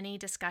recall any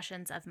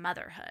discussions of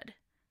motherhood,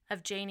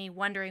 of Janie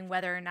wondering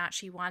whether or not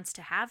she wants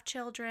to have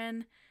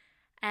children.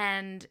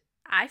 And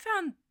I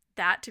found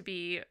that to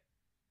be,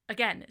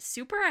 again,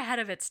 super ahead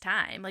of its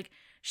time. Like,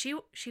 she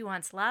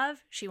wants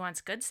love, she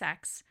wants good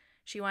sex,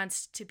 she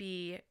wants to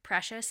be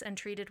precious and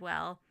treated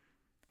well,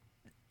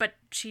 but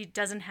she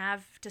doesn't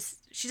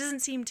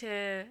seem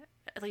to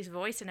at least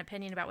voice an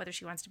opinion about whether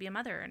she wants to be a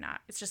mother or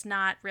not. It's just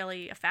not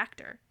really a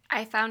factor.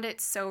 I found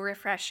it so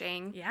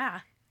refreshing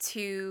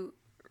to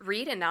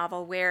read a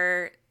novel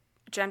where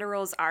gender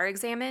roles are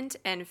examined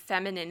and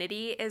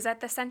femininity is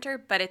at the center,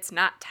 but it's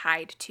not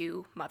tied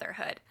to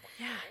motherhood.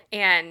 Yeah.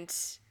 And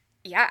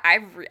yeah,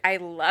 I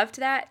loved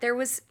that. There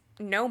was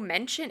no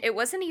mention. It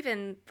wasn't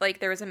even like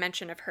there was a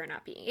mention of her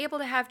not being able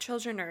to have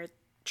children or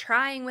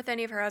trying with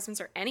any of her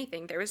husbands or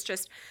anything. There was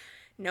just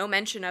no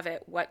mention of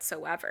it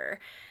whatsoever.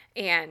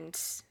 And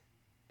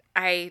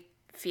I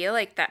feel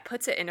like that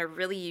puts it in a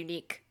really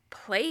unique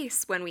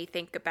place when we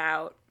think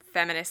about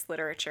feminist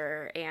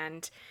literature.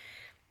 And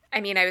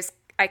I mean,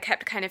 I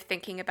kept kind of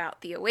thinking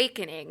about The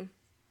Awakening,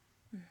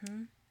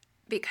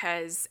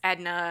 because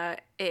Edna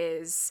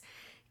is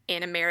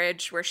in a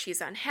marriage where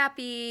she's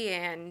unhappy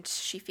and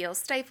she feels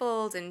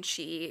stifled and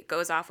she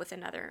goes off with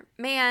another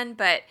man,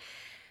 but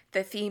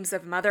the themes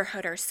of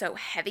motherhood are so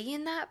heavy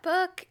in that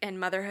book, and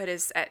motherhood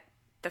is at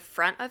the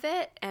front of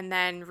it. And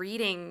then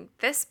reading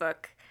this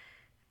book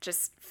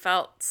just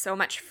felt so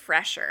much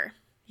fresher.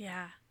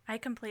 Yeah, I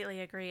completely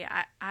agree.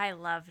 I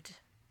loved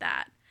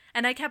that.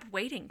 And I kept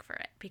waiting for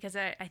it because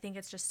I think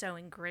it's just so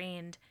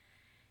ingrained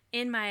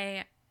in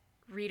my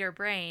reader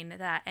brain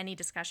that any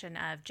discussion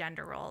of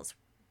gender roles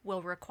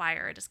will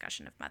require a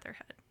discussion of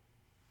motherhood.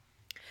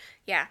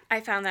 Yeah, I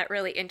found that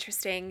really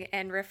interesting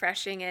and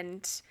refreshing,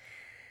 and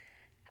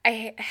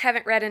I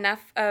haven't read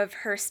enough of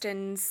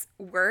Hurston's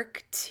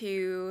work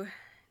to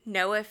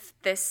know if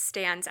this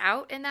stands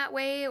out in that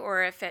way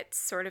or if it's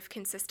sort of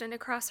consistent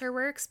across her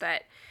works,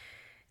 but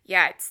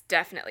yeah, it's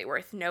definitely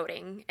worth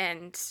noting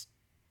and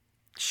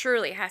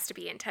surely has to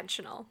be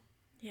intentional.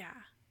 Yeah.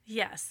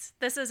 Yes.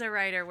 This is a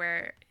writer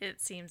where it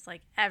seems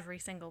like every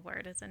single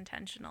word is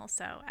intentional,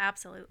 so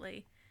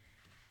absolutely.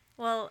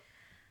 Well,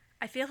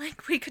 I feel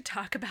like we could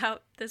talk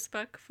about this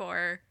book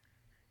for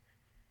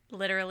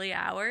literally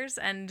hours,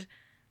 and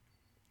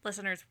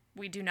listeners,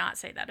 we do not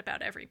say that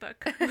about every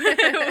book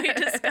we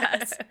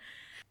discuss.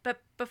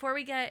 But before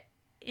we get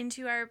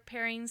into our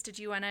pairings, did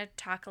you want to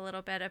talk a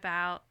little bit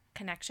about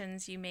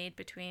connections you made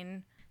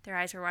between Their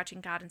Eyes Were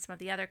Watching God and some of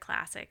the other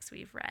classics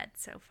we've read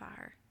so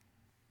far?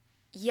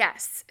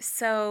 Yes.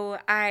 So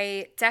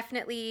I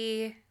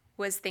definitely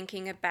was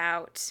thinking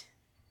about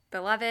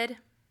Beloved,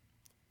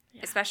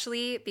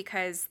 especially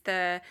because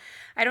I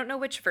don't know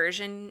which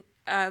version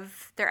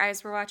of Their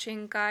Eyes Were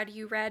Watching God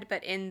you read,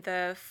 but in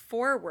the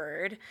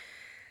foreword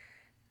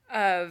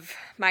of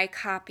my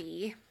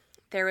copy,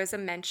 there was a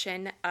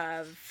mention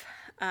of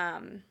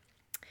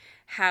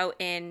how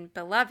in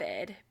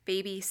Beloved,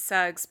 Baby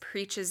Suggs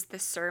preaches the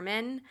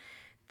sermon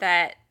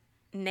that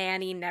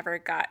Nanny never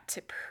got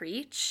to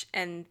preach,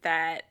 and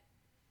that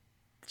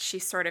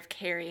she's sort of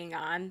carrying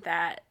on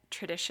that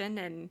tradition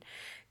and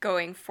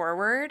going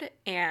forward.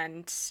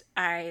 And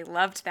I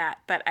loved that,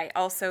 but I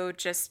also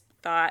just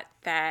thought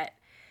that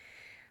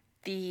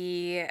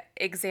the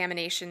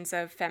examinations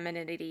of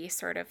femininity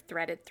sort of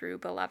threaded through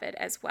Beloved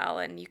as well,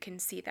 and you can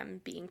see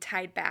them being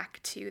tied back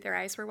to Their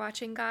Eyes Were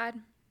Watching God.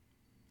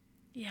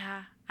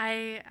 Yeah,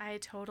 I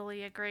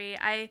totally agree.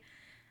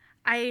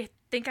 I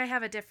think I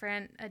have a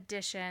different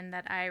edition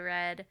that I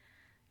read.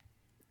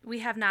 We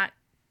have not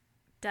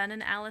done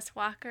an Alice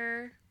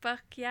Walker book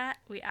yet.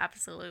 We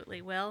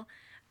absolutely will.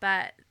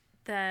 But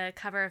the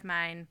cover of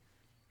mine,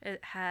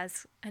 it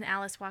has an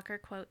Alice Walker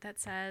quote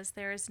that says,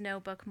 "There is no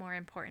book more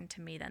important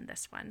to me than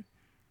this one."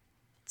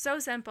 So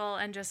simple,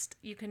 and just,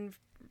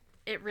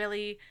 it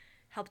really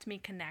helped me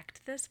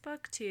connect this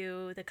book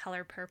to The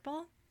Color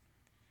Purple,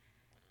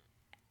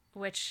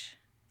 which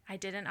I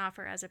didn't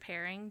offer as a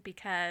pairing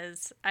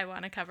because I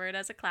want to cover it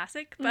as a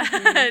classic.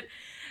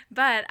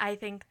 But I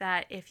think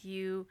that if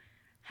you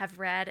have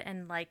read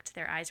and liked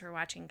Their Eyes Were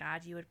Watching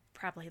God, you would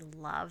probably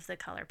love The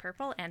Color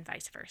Purple, and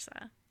vice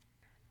versa.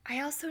 I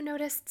also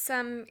noticed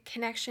some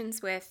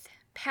connections with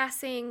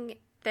passing.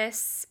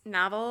 This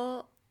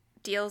novel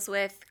deals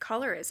with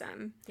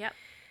colorism. Yep.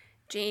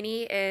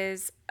 Janie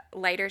is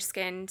lighter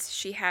skinned.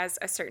 She has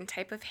a certain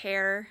type of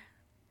hair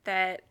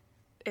that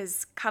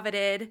is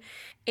coveted.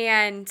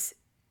 And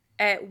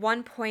at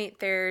one point,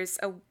 there's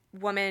a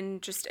woman,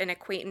 just an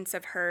acquaintance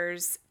of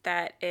hers,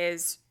 that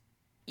is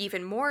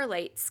even more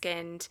light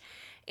skinned.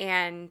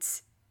 And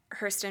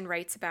Hurston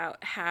writes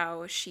about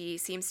how she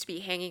seems to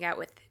be hanging out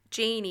with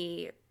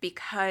Janie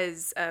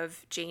because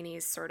of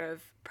Janie's sort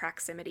of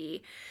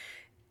proximity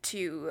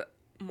to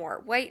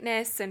more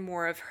whiteness and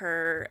more of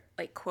her,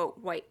 like, quote,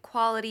 white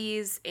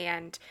qualities.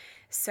 And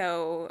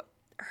so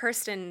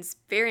Hurston's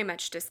very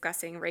much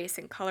discussing race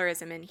and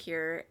colorism in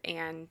here.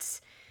 And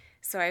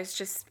so I was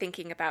just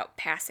thinking about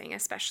passing,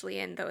 especially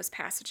in those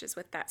passages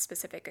with that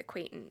specific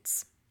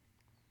acquaintance.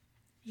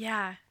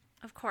 Yeah,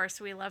 of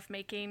course. We love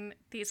making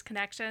these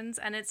connections.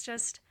 And it's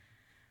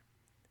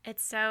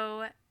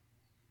so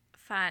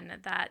fun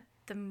that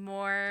the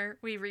more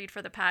we read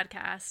for the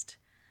podcast,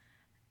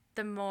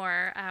 the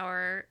more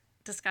our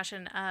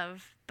discussion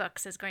of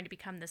books is going to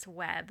become this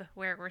web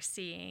where we're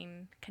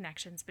seeing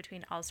connections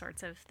between all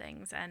sorts of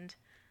things, and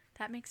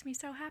that makes me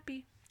so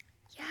happy.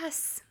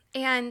 Yes.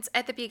 And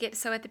at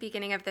the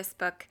beginning of this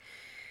book,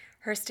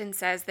 Hurston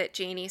says that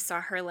Janie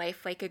saw her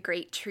life like a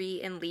great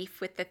tree and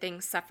leaf, with the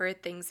things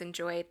suffered, things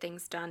enjoyed,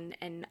 things done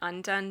and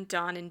undone.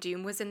 Dawn and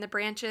doom was in the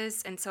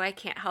branches. And so I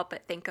can't help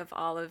but think of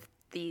all of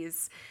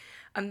these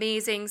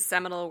amazing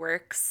seminal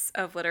works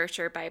of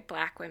literature by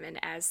Black women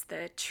as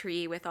the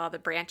tree with all the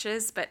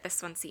branches, but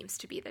this one seems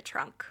to be the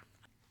trunk.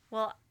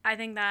 Well, I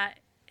think that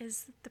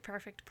is the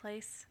perfect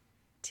place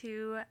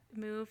to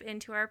move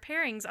into our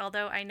pairings,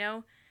 although I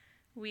know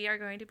we are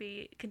going to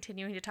be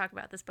continuing to talk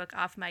about this book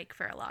off mic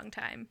for a long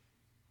time.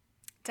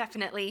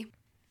 Definitely.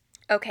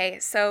 Okay,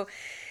 so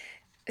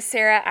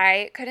Sarah,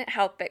 I couldn't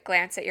help but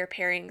glance at your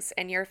pairings,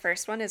 and your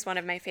first one is one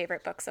of my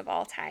favorite books of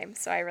all time,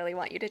 so I really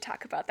want you to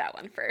talk about that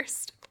one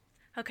first.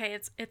 Okay,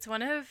 it's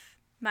one of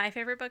my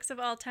favorite books of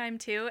all time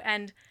too,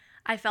 and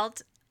I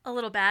felt a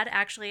little bad.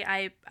 Actually,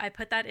 I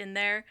put that in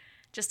there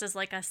just as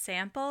like a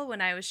sample when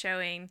I was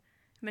showing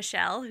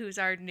Michelle, who's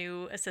our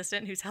new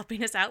assistant who's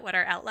helping us out, what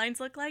our outlines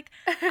look like.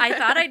 I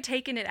thought I'd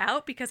taken it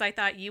out because I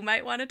thought you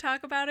might want to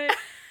talk about it.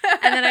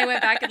 And then I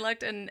went back and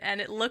looked, and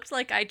it looked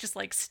like I just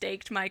like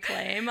staked my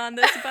claim on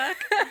this book.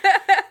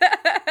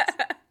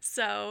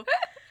 So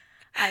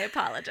I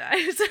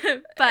apologize.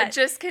 But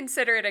just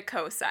consider it a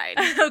cosign.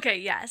 Okay,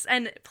 yes.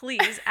 And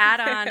please add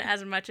on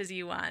as much as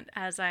you want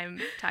as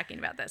I'm talking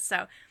about this.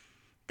 So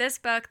this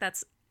book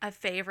that's a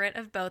favorite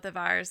of both of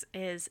ours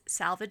is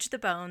Salvage the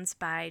Bones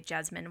by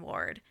Jesmyn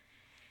Ward.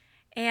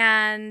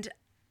 And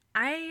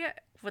I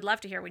would love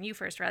to hear when you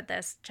first read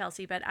this,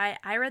 Chelsea, but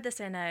I read this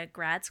in a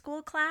grad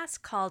school class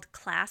called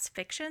Class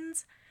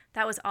Fictions.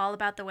 That was all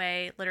about the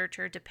way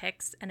literature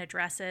depicts and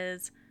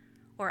addresses,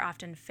 or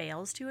often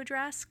fails to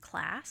address,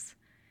 class.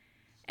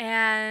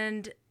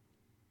 And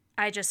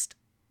I just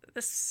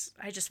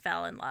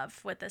fell in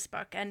love with this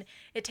book. And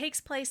it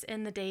takes place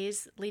in the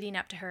days leading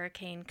up to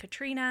Hurricane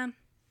Katrina.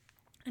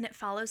 And it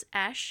follows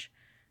Esh,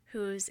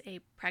 who's a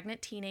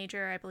pregnant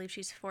teenager. I believe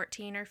she's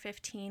 14 or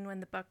 15 when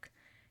the book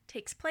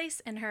takes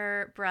place, and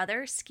her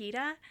brother,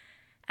 Skeeta,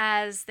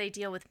 as they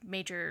deal with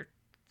major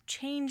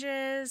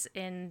changes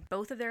in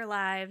both of their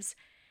lives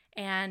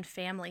and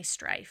family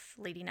strife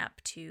leading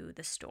up to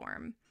the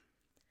storm.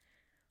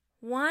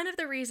 One of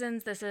the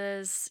reasons this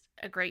is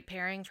a great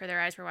pairing for Their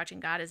Eyes Were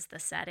Watching God is the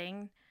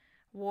setting.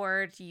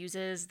 Ward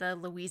uses the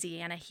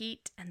Louisiana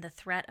heat and the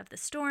threat of the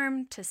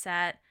storm to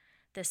set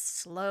this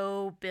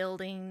slow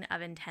building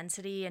of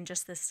intensity and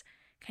just this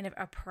kind of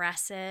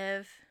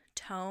oppressive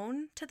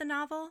tone to the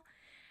novel.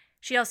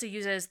 She also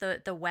uses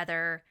the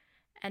weather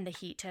and the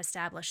heat to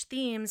establish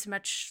themes,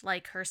 much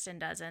like Hurston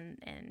does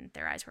in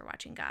Their Eyes Were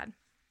Watching God.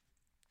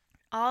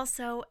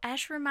 Also,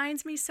 Esh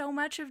reminds me so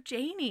much of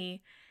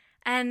Janie,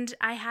 and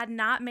I had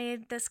not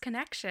made this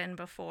connection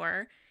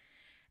before.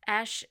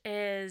 Esh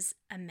is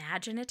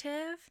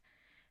imaginative.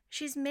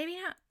 She's maybe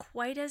not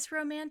quite as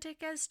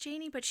romantic as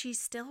Janie, but she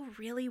still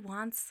really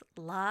wants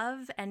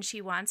love, and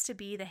she wants to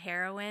be the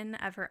heroine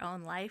of her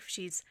own life.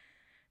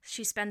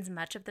 She spends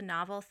much of the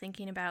novel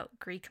thinking about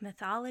Greek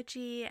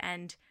mythology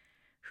and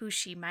who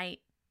she might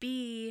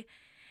be,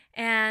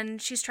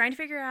 and she's trying to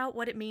figure out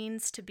what it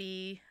means to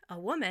be a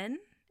woman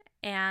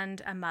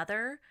and a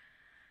mother.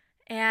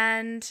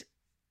 And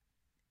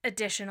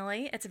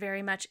additionally, it's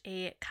very much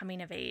a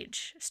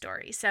coming-of-age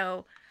story.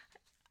 So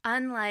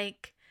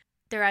unlike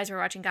Their Eyes Were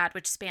Watching God,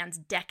 which spans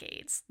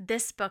decades,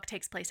 this book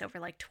takes place over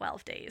like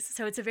 12 days.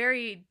 So it's a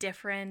very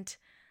different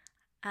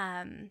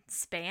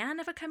span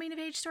of a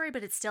coming-of-age story,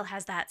 but it still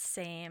has that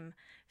same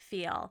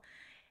feel.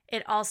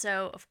 It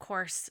also, of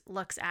course,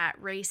 looks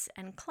at race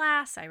and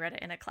class. I read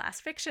it in a class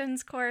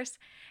fictions course,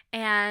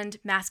 and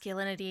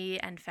masculinity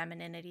and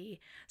femininity.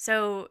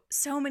 So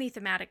many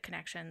thematic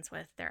connections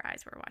with Their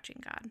Eyes Were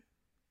Watching God.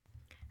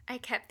 I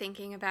kept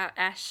thinking about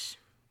Esh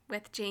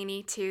with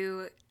Janie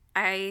too.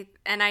 I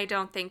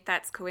don't think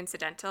that's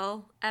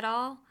coincidental at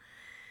all.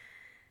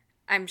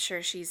 I'm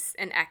sure she's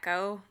an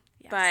echo,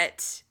 yes.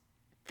 But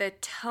the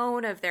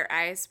tone of Their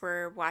Eyes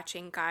Were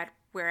Watching God,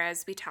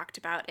 whereas we talked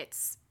about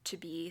it's to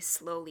be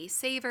slowly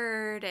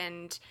savored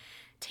and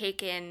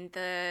take in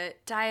the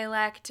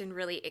dialect and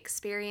really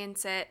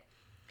experience it.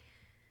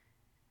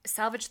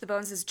 Salvage the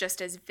Bones is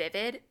just as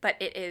vivid, but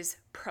it is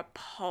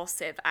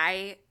propulsive.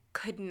 I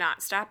could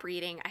not stop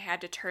reading. I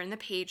had to turn the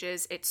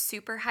pages. It's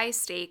super high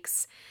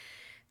stakes.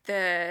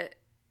 The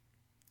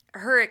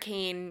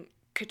Hurricane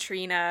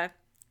Katrina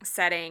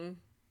setting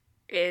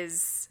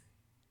is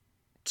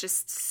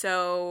just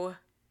so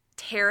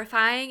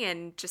terrifying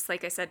and, just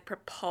like I said,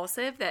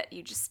 propulsive that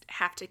you just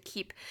have to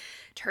keep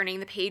turning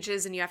the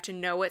pages and you have to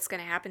know what's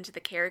going to happen to the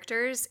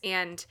characters.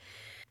 And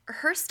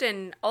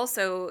Hurston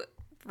also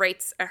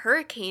writes a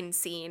hurricane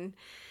scene,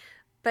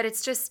 but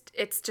it's just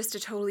a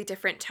totally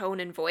different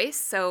tone and voice.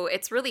 So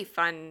it's really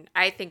fun.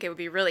 I think it would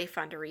be really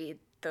fun to read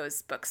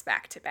those books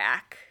back to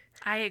back.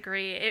 I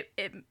agree.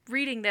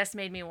 Reading this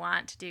made me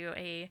want to do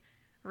a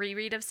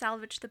reread of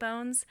Salvage the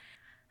Bones.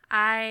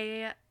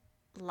 I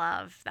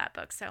love that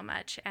book so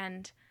much,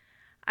 and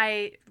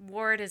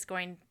Ward is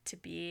going to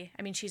be,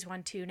 she's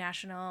won 2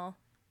 National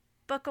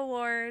Book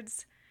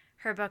Awards.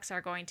 Her books are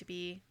going to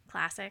be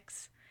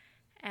classics,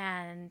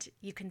 and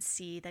you can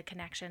see the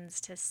connections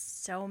to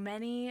so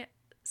many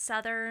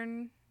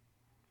Southern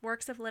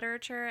works of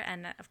literature,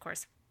 and of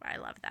course, I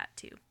love that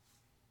too.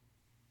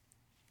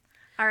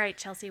 All right,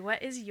 Chelsea,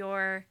 what is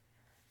your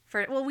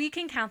first? Well, we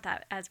can count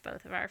that as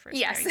both of our first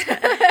pairings.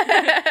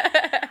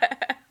 Yes.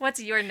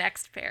 What's your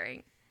next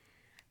pairing?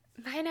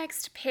 My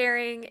next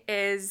pairing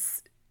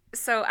is,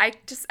 so I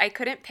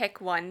couldn't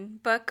pick one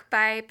book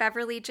by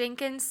Beverly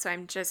Jenkins, so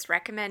I'm just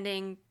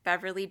recommending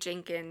Beverly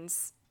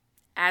Jenkins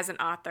as an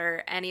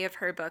author. Any of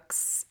her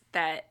books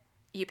that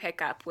you pick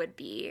up would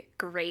be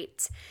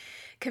great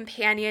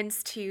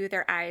companions to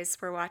Their Eyes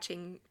Were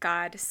Watching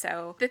God.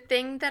 So the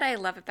thing that I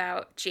love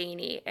about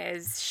Janie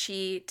is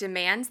she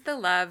demands the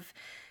love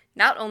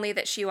not only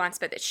that she wants,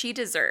 but that she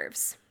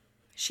deserves.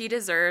 She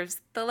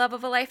deserves the love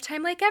of a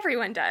lifetime like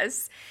everyone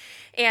does.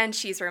 And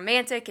she's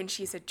romantic and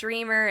she's a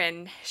dreamer,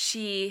 and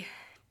she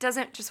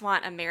doesn't just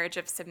want a marriage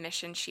of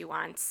submission. She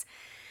wants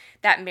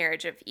that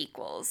marriage of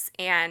equals.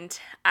 And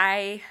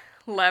I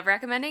love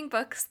recommending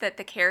books that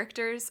the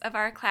characters of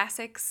our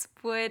classics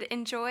would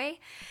enjoy.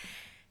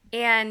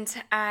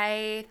 And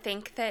I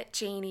think that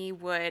Janie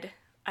would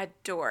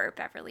adore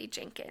Beverly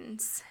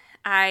Jenkins.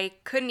 I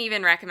couldn't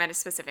even recommend a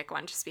specific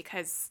one just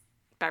because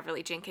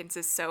Beverly Jenkins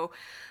is so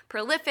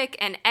prolific,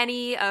 and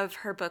any of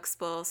her books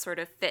will sort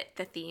of fit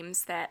the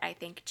themes that I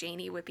think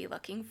Janie would be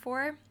looking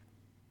for.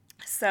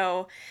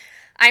 So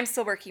I'm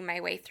still working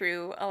my way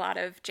through a lot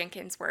of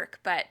Jenkins'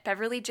 work, but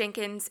Beverly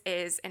Jenkins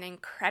is an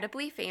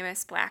incredibly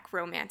famous Black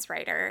romance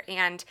writer,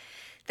 and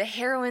the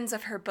heroines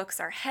of her books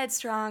are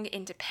headstrong,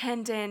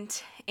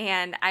 independent,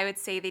 and I would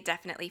say they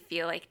definitely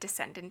feel like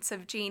descendants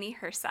of Janie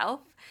herself.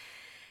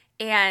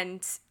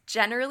 And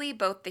generally,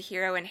 both the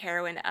hero and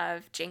heroine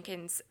of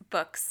Jenkins'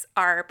 books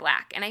are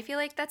Black, and I feel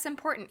like that's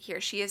important here.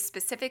 She is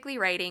specifically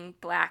writing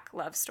Black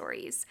love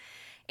stories,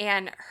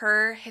 and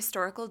her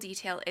historical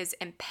detail is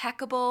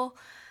impeccable.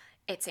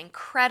 It's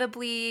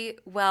incredibly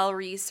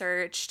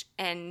well-researched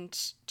and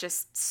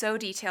just so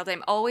detailed.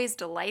 I'm always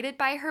delighted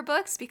by her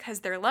books because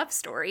they're love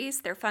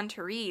stories, they're fun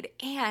to read,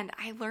 and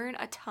I learn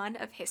a ton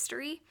of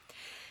history.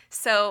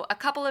 So a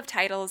couple of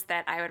titles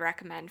that I would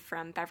recommend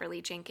from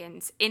Beverly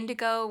Jenkins: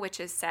 Indigo, which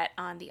is set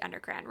on the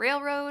Underground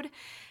Railroad,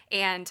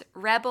 and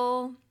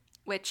Rebel,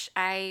 which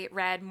I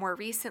read more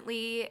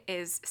recently,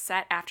 is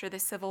set after the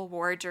Civil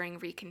War during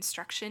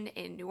Reconstruction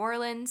in New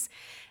Orleans.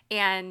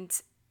 And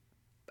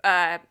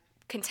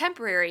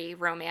contemporary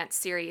romance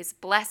series,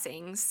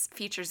 Blessings,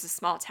 features a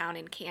small town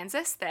in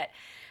Kansas that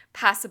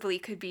possibly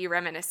could be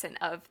reminiscent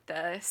of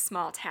the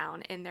small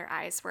town in Their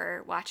Eyes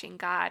Were Watching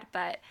God.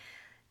 But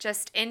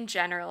just in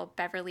general,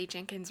 Beverly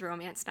Jenkins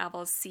romance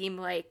novels seem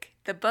like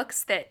the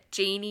books that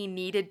Janie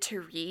needed to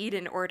read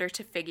in order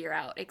to figure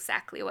out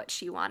exactly what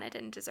she wanted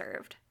and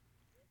deserved.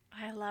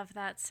 I love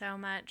that so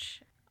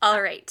much.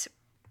 All right.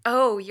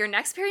 Oh, your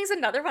next pairing is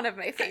another one of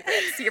my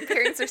favorites. Your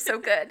pairings are so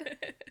good.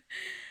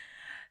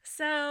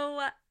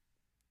 So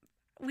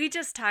we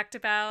just talked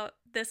about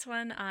this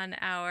one on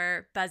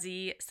our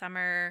Buzzy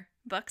Summer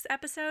Books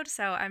episode,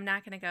 so I'm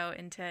not going to go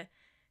into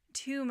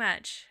too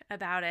much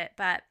about it,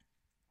 but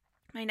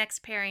my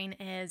next pairing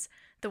is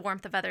The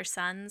Warmth of Other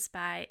Suns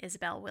by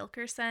Isabel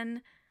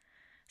Wilkerson.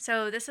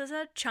 So this is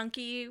a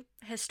chunky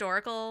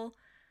historical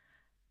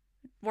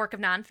work of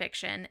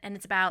nonfiction, and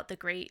it's about the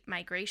Great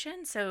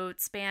Migration. So it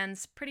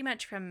spans pretty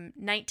much from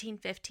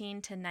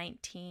 1915 to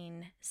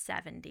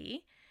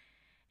 1970.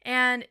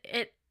 And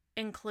it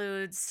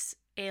includes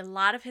a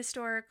lot of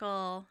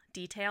historical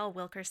detail.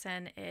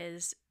 Wilkerson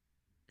is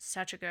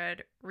such a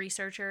good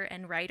researcher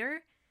and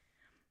writer,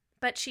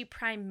 but she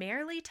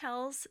primarily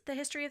tells the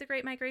history of the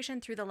Great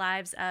Migration through the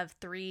lives of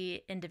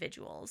 3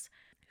 individuals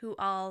who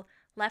all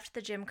left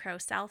the Jim Crow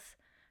South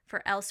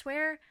for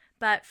elsewhere,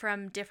 but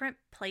from different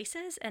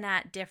places and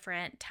at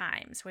different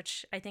times,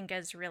 which I think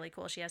is really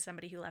cool. She has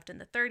somebody who left in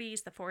the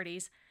 30s, the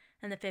 40s,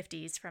 and the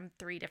 50s from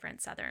 3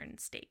 different southern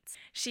states.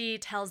 She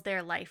tells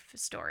their life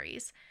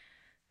stories.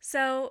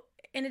 So,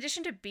 in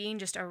addition to being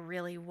just a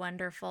really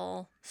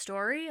wonderful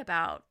story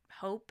about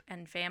hope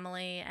and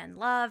family and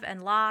love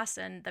and loss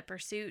and the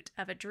pursuit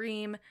of a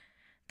dream,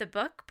 the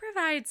book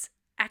provides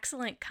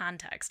excellent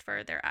context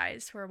for Their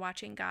Eyes Were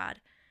Watching God.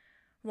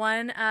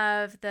 One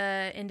of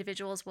the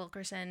individuals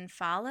Wilkerson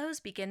follows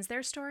begins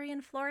their story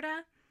in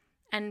Florida.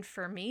 And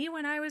for me,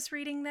 when I was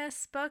reading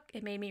this book,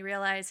 it made me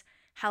realize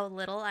how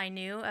little I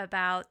knew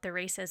about the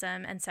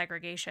racism and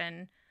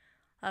segregation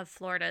of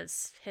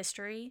Florida's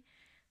history.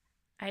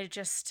 I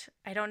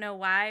don't know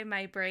why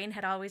my brain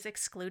had always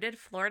excluded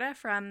Florida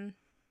from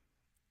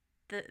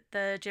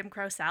the Jim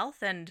Crow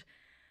South, and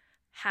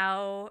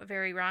how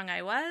very wrong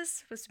I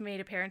was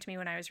made apparent to me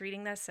when I was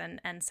reading this,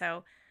 and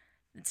so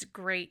it's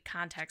great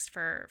context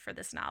for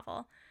this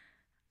novel.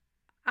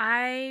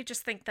 I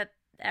just think that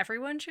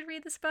everyone should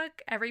read this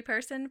book, every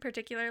person,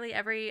 particularly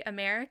every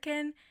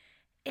American.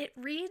 It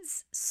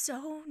reads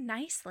so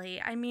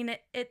nicely. I mean,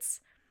 it's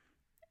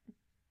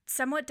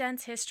somewhat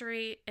dense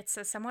history. It's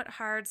a somewhat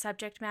hard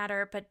subject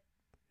matter, but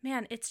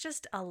man, it's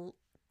just a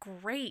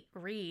great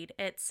read.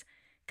 It's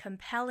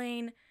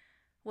compelling.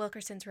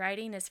 Wilkerson's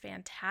writing is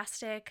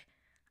fantastic.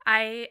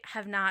 I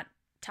have not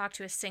talked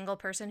to a single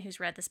person who's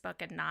read this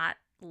book and not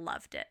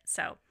loved it.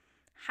 So,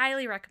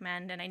 highly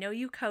recommend, and I know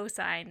you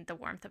co-sign The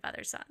Warmth of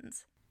Other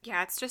Suns.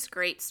 Yeah, it's just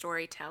great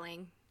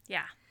storytelling.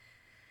 Yeah.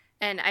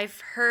 And I've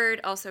heard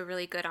also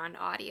really good on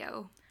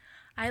audio.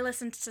 I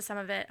listened to some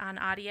of it on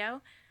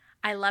audio.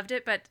 I loved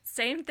it, but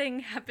same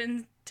thing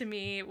happened to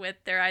me with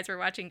Their Eyes Were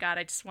Watching God.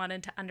 I just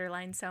wanted to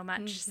underline so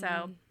much. Mm-hmm.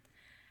 So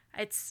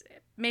it's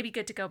maybe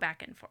good to go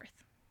back and forth.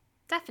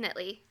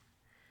 Definitely.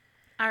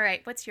 All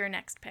right, what's your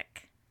next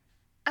pick?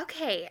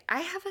 Okay,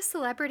 I have a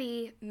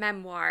celebrity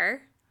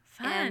memoir.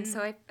 Fun. And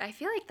so I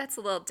feel like that's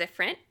a little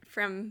different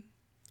from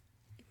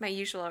my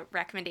usual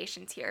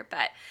recommendations here,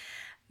 but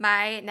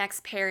my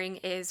next pairing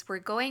is We're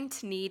Going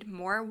to Need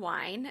More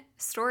Wine,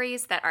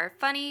 Stories That Are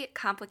Funny,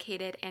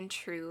 Complicated, and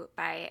True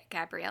by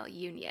Gabrielle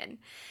Union.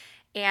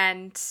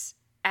 And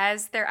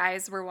as Their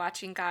Eyes Were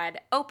Watching God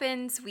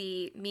opens,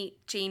 we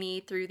meet Janie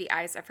through the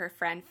eyes of her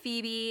friend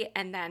Phoebe,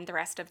 and then the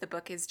rest of the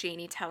book is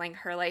Janie telling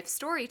her life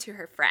story to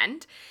her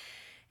friend.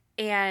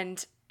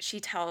 And she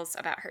tells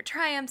about her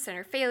triumphs and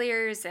her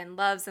failures and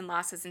loves and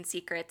losses and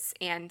secrets.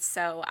 And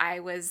so I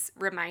was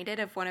reminded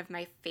of one of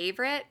my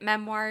favorite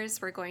memoirs,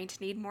 We're Going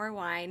to Need More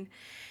Wine.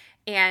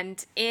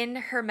 And in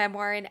her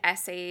memoir and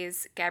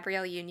essays,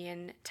 Gabrielle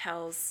Union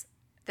tells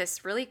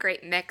this really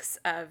great mix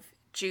of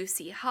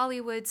juicy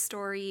Hollywood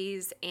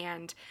stories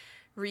and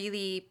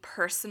really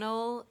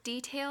personal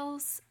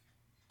details,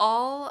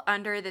 all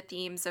under the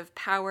themes of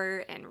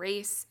power and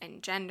race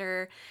and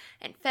gender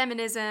and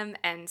feminism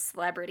and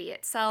celebrity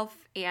itself.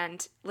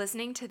 And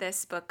listening to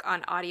this book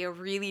on audio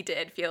really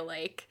did feel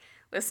like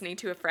listening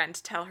to a friend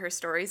tell her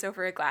stories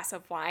over a glass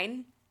of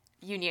wine.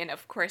 Union,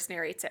 of course,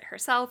 narrates it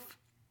herself.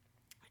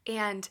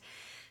 And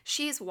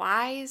she's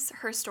wise.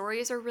 Her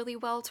stories are really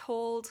well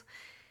told.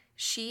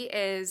 She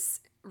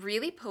is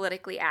really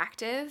politically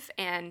active,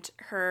 and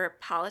her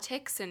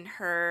politics and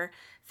her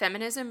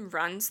feminism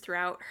runs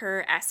throughout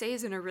her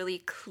essays in a really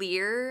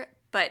clear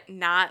but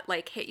not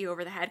like hit you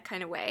over the head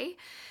kind of way.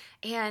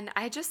 And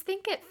I just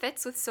think it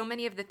fits with so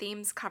many of the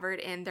themes covered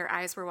in Their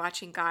Eyes Were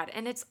Watching God.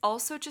 And it's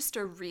also just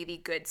a really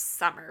good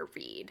summer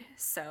read.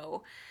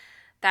 So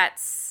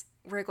that's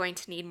We're Going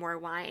to Need More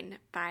Wine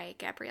by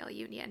Gabrielle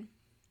Union.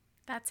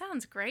 That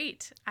sounds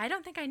great. I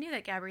don't think I knew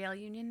that Gabrielle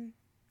Union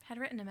had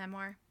written a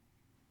memoir.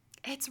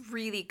 It's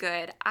really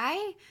good.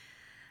 I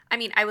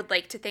mean, I would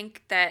like to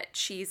think that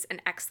she's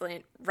an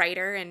excellent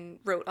writer and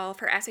wrote all of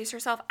her essays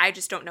herself. I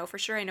just don't know for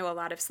sure. I know a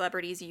lot of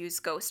celebrities use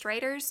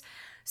ghostwriters.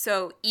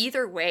 So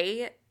either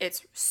way,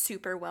 it's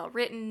super well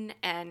written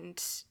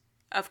and,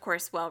 of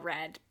course, well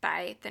read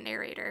by the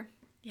narrator.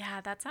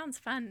 Yeah, that sounds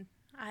fun.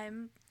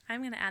 I'm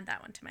going to add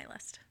that one to my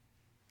list.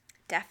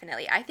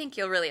 Definitely. I think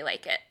you'll really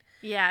like it.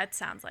 Yeah, it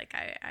sounds like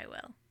I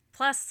will.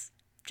 Plus,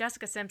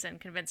 Jessica Simpson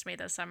convinced me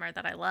this summer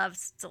that I love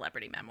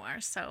celebrity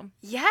memoirs, so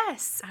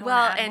Yes. I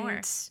Well, wanna add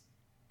more.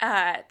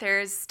 and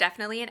there's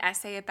definitely an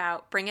essay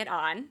about Bring It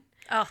On.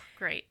 Oh,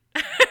 great.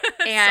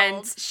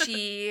 And Sold.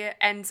 she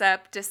ends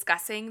up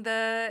discussing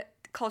the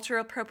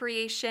cultural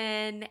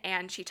appropriation,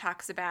 and she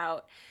talks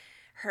about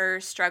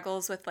her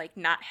struggles with like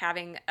not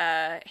having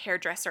a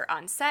hairdresser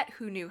on set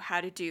who knew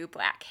how to do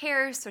black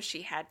hair, so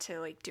she had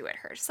to like do it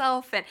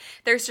herself. And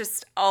there's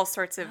just all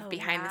sorts of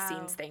behind the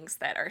scenes things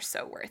that are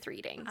so worth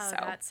reading. Oh, So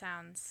that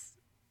sounds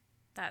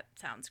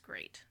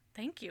great.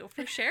 Thank you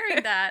for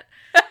sharing that.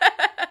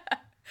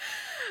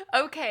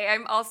 okay,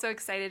 I'm also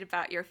excited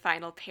about your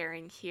final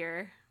pairing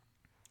here.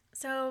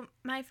 So,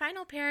 my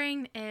final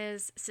pairing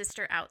is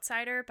Sister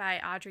Outsider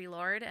by Audre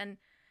Lorde, and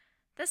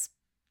this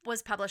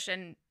was published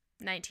in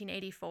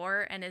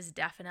 1984 and is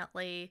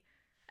definitely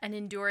an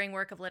enduring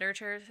work of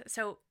literature.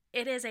 So,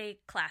 it is a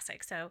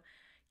classic. So,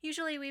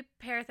 usually we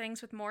pair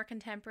things with more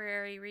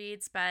contemporary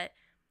reads, but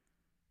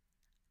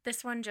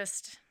this one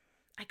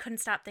I couldn't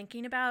stop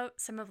thinking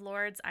about some of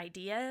Lorde's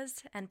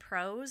ideas and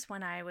prose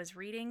when I was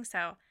reading,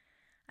 so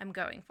I'm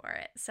going for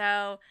it.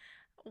 So,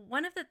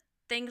 one of the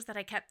things that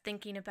I kept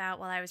thinking about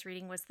while I was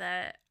reading was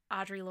the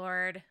Audre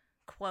Lorde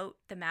quote,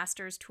 "The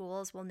master's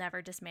tools will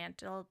never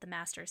dismantle the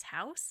master's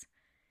house."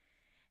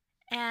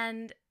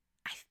 And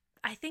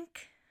I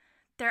think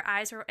their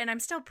eyes were, and I'm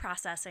still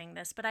processing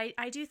this, but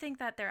I do think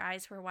that their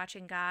eyes were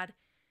watching God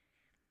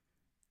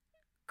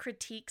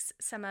critiques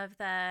some of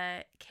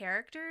the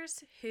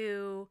characters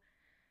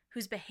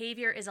whose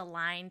behavior is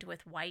aligned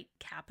with white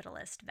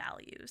capitalist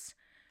values.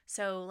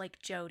 So like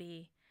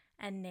Jody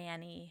and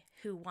Nanny,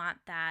 who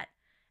want that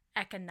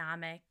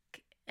economic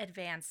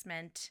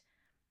advancement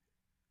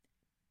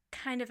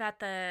kind of at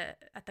the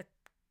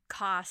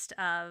cost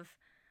of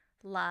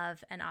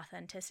love and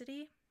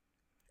authenticity.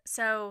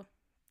 So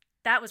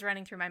that was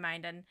running through my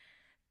mind. And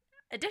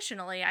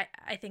additionally,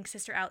 I think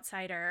Sister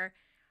Outsider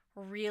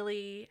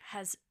really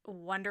has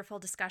wonderful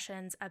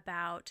discussions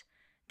about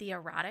the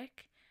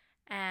erotic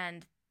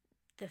and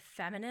the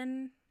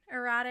feminine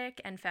erotic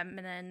and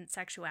feminine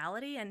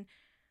sexuality. And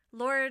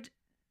Lorde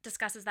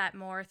discusses that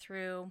more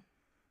through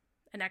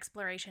an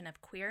exploration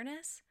of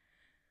queerness,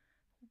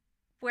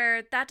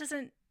 where that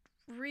doesn't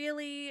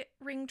really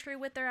ring true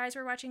with Their Eyes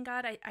Were Watching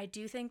God. I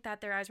do think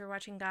that Their Eyes Were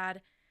Watching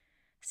God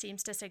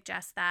seems to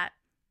suggest that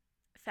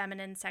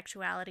feminine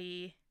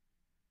sexuality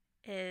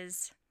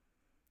is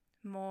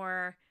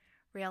more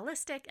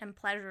realistic and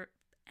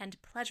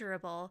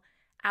pleasurable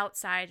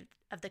outside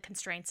of the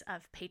constraints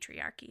of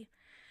patriarchy.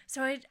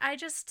 So I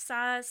just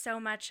saw so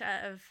much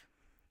of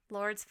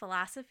Lorde's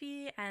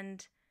philosophy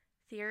and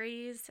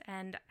theories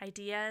and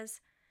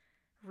ideas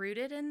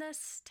rooted in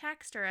this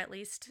text, or at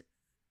least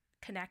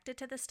connected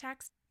to this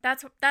text.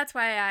 That's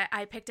why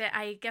I picked it.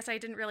 I guess I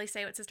didn't really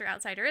say what Sister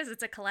Outsider is.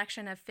 It's a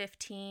collection of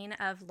 15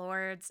 of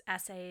Lorde's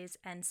essays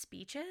and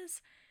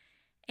speeches.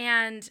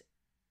 And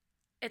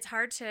it's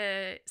hard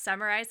to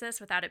summarize this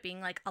without it being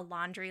like a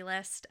laundry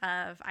list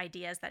of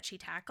ideas that she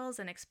tackles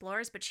and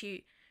explores, but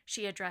she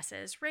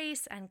addresses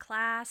race and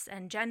class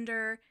and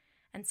gender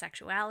and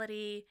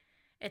sexuality.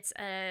 It's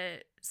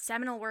a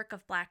seminal work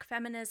of Black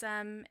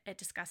feminism. It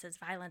discusses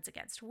violence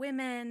against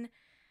women,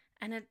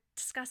 and it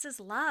discusses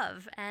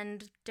love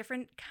and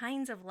different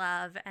kinds of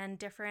love and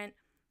different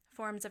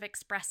forms of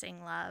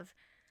expressing love.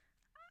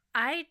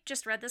 I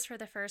just read this for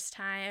the first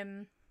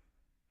time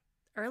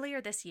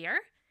earlier this year.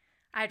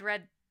 I'd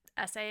read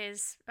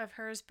essays of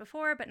hers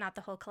before, but not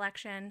the whole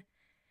collection.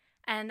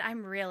 And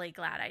I'm really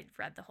glad I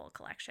read the whole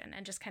collection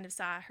and just kind of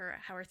saw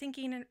how her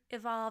thinking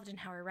evolved and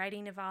how her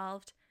writing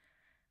evolved.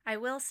 I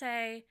will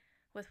say,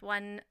 with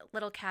one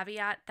little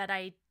caveat, that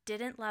I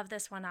didn't love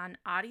this one on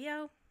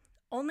audio,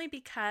 only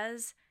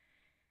because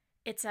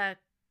it's a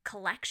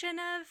collection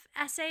of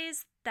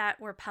essays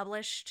that were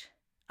published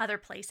other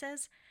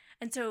places.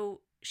 And so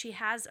she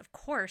has, of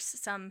course,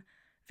 some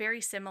very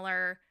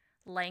similar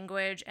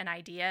language and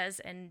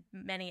ideas in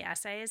many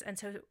essays. And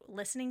so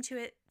listening to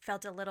it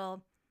felt a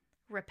little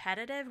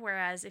repetitive,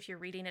 whereas if you're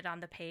reading it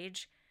on the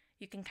page,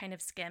 you can kind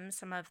of skim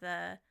some of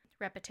the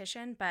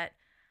repetition. But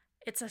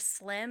it's a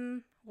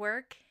slim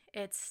work.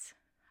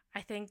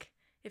 I think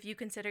if you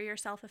consider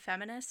yourself a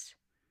feminist,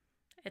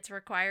 it's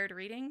required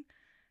reading.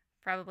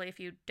 Probably if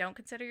you don't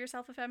consider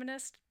yourself a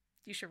feminist,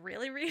 you should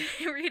really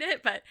read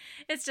it, but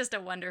it's just a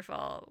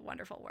wonderful,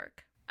 wonderful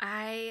work.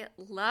 I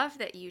love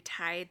that you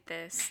tied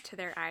this to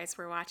Their Eyes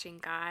Were Watching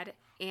God.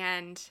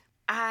 And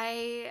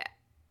I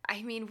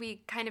mean,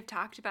 we kind of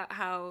talked about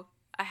how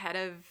ahead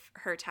of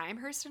her time,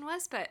 Hurston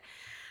was, but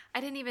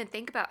I didn't even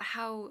think about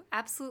how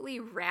absolutely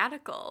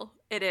radical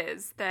it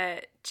is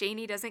that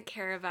Janie doesn't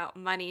care about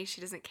money.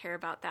 She doesn't care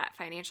about that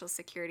financial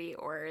security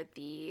or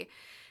the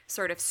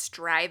sort of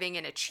striving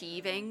and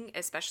achieving,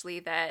 especially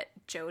that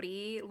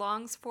Jody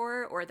longs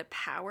for, or the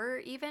power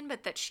even,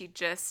 but that she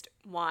just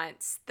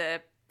wants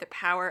the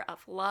power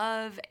of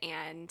love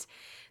and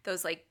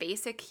those like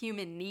basic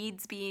human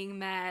needs being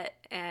met.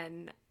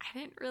 And I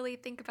didn't really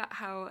think about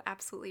how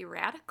absolutely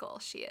radical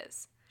she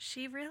is.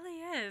 She really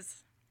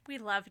is. We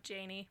love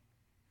Janie.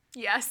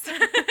 Yes.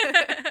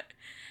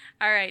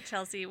 All right,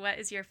 Chelsea, what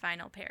is your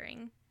final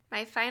pairing?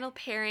 My final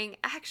pairing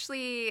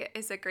actually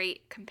is a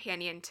great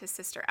companion to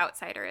Sister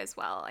Outsider as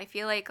well. I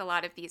feel like a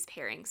lot of these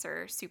pairings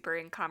are super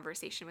in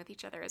conversation with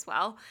each other as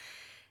well.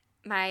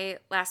 My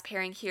last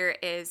pairing here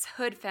is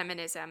Hood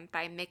Feminism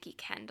by Mikki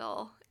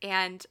Kendall.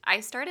 And I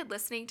started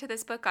listening to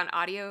this book on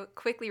audio,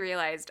 quickly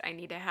realized I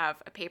need to have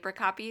a paper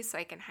copy so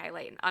I can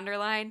highlight and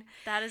underline.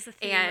 That is the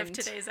theme of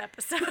today's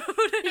episode.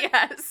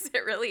 Yes,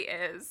 it really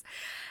is.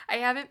 I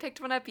haven't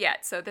picked one up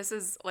yet, so this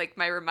is like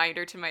my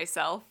reminder to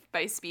myself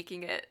by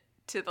speaking it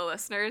to the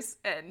listeners,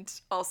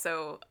 and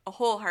also a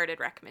wholehearted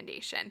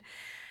recommendation.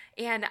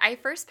 And I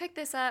first picked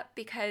this up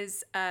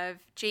because of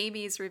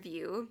Jamie's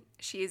review.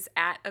 She's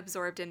at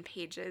Absorbed in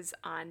Pages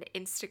on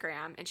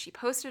Instagram, and she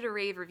posted a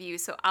rave review,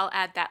 so I'll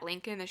add that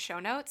link in the show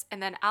notes,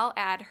 and then I'll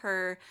add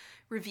her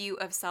review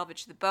of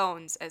Salvage the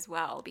Bones as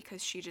well,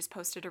 because she just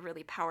posted a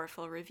really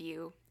powerful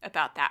review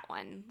about that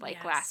one,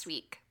 last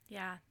week.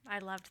 Yeah, I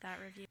loved that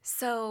review.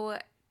 So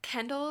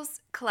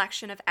Kendall's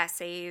collection of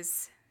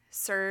essays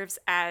serves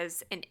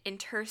as an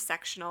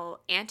intersectional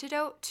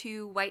antidote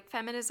to white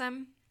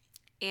feminism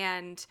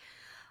and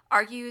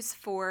argues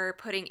for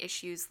putting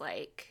issues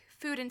like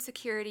food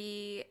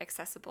insecurity,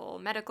 accessible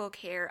medical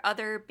care,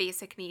 other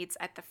basic needs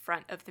at the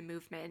front of the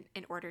movement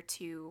in order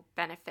to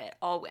benefit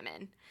all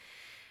women.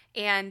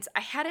 And I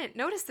hadn't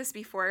noticed this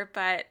before,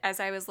 but as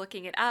I was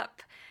looking it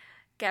up,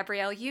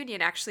 Gabrielle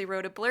Union actually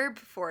wrote a blurb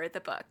for the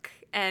book.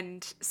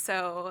 And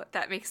so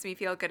that makes me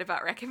feel good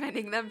about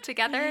recommending them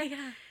together.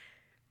 Yeah.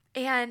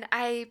 And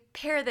I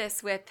pair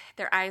this with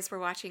Their Eyes Were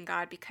Watching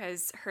God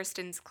because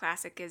Hurston's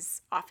classic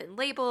is often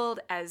labeled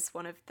as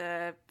one of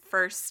the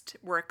first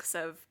works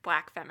of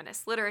Black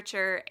feminist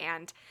literature.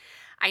 And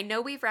I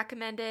know we've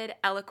recommended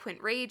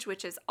Eloquent Rage,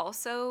 which is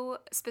also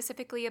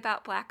specifically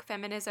about Black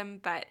feminism,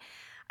 but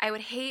I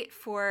would hate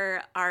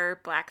for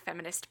our Black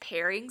feminist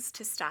pairings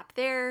to stop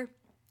there.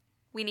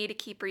 We need to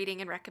keep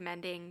reading and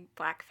recommending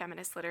Black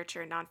feminist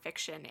literature and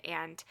nonfiction,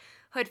 and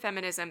Hood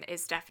Feminism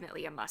is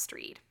definitely a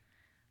must-read.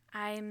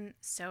 I'm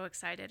so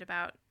excited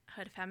about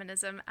Hood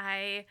Feminism.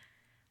 I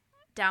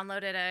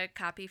downloaded a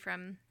copy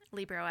from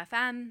Libro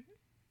FM,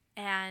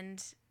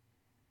 and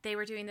they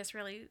were doing this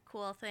really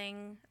cool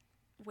thing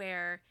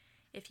where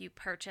if you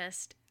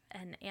purchased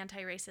an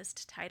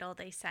anti-racist title,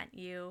 they sent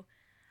you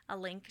a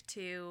link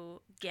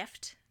to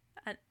gift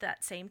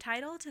that same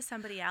title to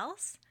somebody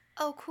else.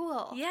 Oh,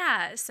 cool.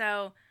 Yeah,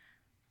 so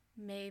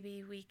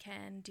maybe we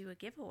can do a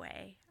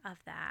giveaway of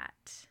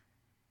that.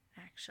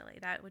 Actually,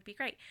 that would be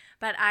great.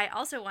 But I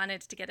also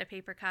wanted to get a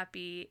paper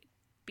copy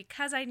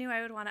because I knew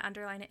I would want to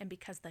underline it and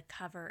because the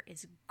cover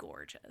is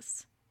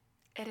gorgeous.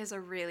 It is a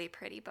really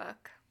pretty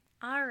book.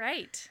 All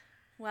right.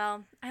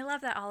 Well, I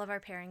love that all of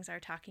our pairings are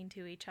talking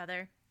to each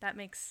other. That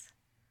makes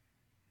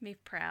me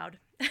proud.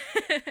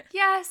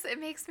 Yes, it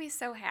makes me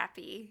so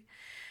happy.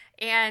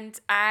 And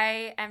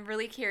I am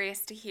really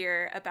curious to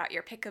hear about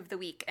your pick of the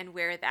week and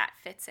where that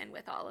fits in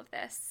with all of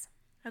this.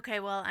 Okay,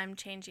 well, I'm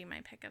changing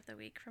my pick of the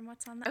week from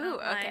what's on the Ooh,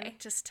 outline, okay.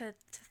 just to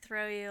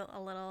throw you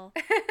a little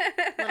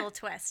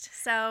twist.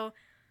 So,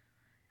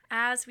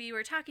 as we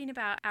were talking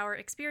about our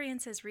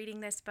experiences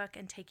reading this book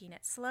and taking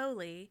it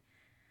slowly,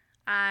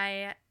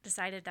 I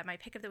decided that my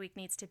pick of the week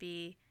needs to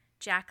be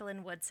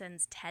Jacqueline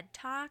Woodson's TED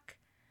Talk,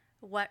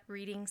 What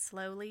Reading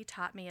Slowly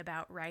Taught Me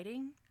About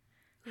Writing.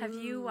 Have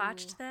you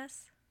watched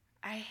this?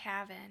 I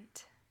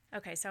haven't.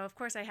 Okay, so of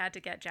course I had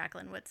to get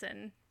Jacqueline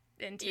Woodson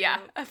into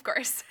of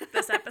course.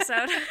 this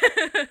episode.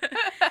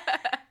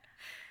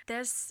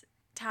 This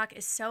talk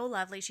is so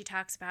lovely. She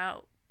talks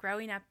about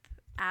growing up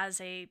as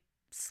a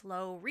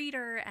slow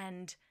reader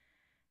and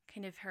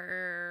kind of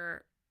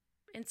her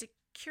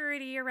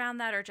insecurity around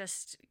that, or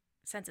just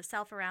sense of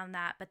self around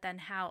that, but then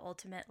how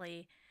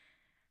ultimately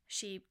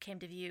she came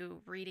to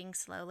view reading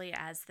slowly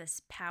as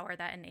this power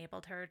that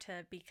enabled her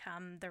to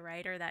become the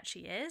writer that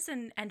she is.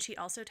 And she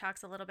also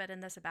talks a little bit in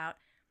this about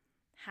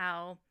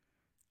how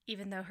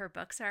even though her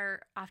books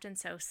are often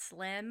so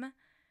slim,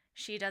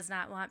 she does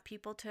not want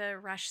people to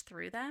rush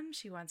through them.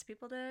 She wants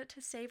people to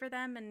savor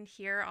them and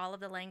hear all of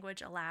the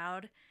language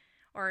aloud,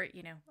 or,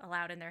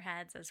 aloud in their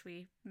heads, as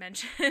we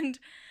mentioned.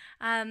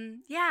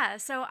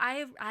 So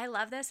I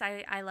love this.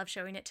 I love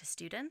showing it to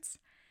students,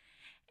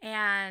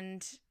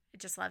 and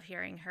just love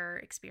hearing her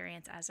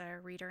experience as a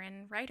reader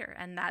and writer.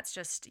 And that's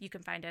just, you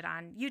can find it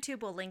on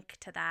YouTube. We'll link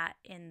to that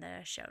in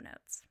the show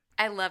notes.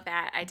 I love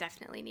that. I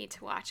definitely need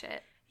to watch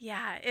it.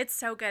 Yeah, it's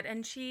so good.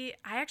 And I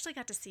actually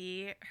got to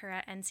see her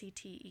at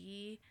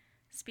NCTE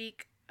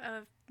speak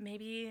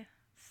maybe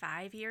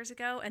 5 years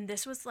ago, and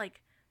this was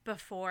like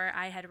before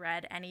I had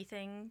read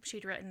anything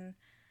she'd written.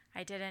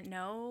 I didn't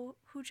know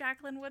who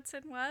Jacqueline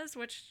Woodson was,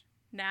 which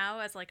now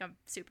as like a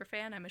super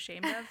fan I'm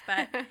ashamed of,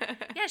 but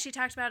yeah, she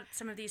talked about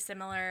some of these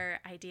similar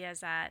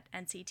ideas at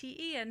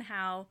NCTE and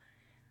how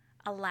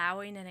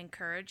allowing and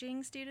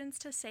encouraging students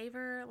to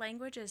savor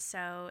language is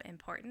so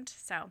important.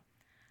 So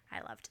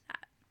I loved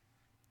that.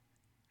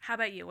 How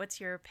about you?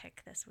 What's your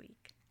pick this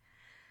week?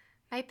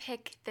 My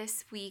pick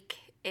this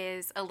week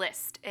is a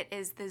list. It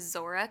is the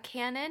Zora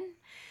Canon.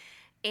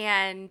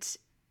 And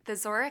the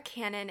Zora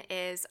Canon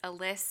is a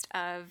list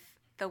of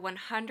the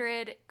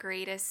 100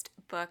 greatest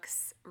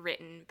books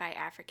written by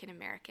African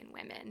American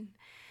women.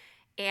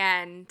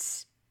 And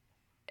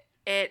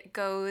it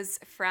goes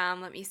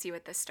from, let me see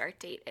what the start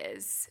date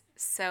is.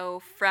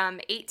 So from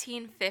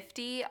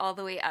 1850 all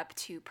the way up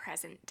to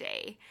present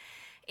day.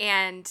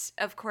 And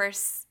of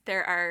course,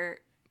 there are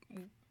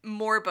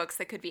more books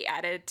that could be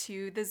added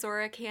to the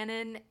Zora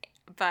Canon,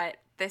 but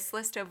this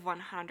list of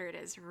 100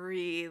 is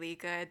really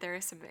good. There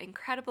are some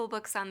incredible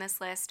books on this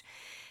list.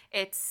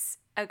 It's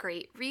a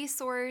great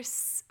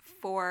resource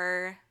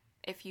for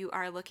if you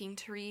are looking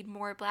to read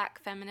more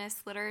Black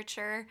feminist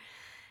literature.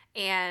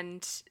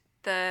 And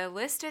the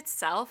list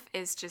itself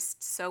is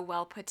just so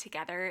well put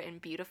together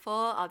and beautiful.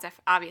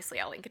 Obviously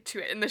I'll link to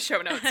it in the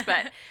show notes,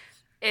 but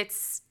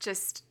it's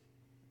just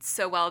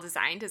so well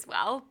designed as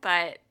well.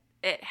 But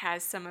it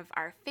has some of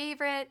our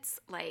favorites,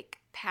 like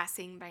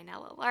Passing by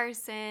Nella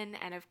Larson,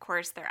 and of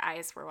course Their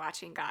Eyes Were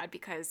Watching God,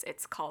 because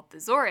it's called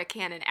the Zora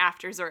Canon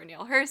after Zora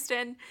Neale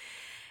Hurston.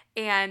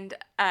 And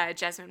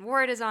Jesmyn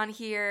Ward is on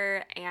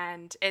here,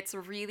 and it's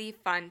really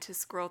fun to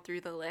scroll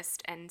through the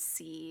list and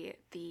see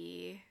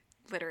the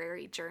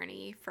literary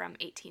journey from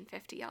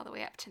 1850 all the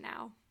way up to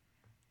now.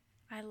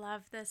 I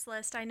love this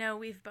list. I know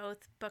we've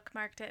both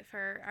bookmarked it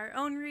for our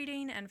own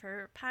reading and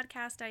for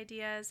podcast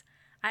ideas.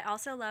 I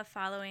also love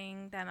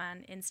following them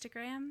on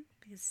Instagram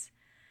because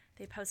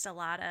they post a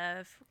lot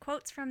of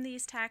quotes from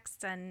these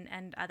texts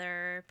and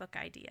other book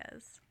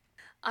ideas.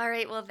 All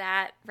right, well,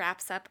 that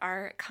wraps up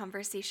our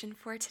conversation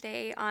for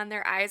today on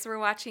Their Eyes Were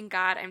Watching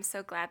God. I'm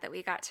so glad that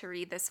we got to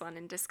read this one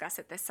and discuss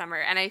it this summer,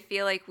 and I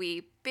feel like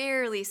we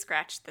barely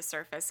scratched the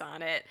surface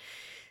on it.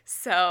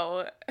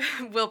 So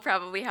we'll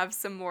probably have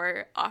some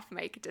more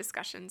off-mic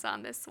discussions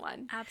on this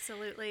one.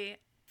 Absolutely.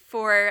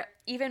 For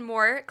even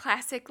more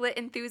classic lit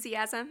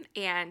enthusiasm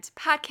and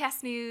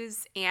podcast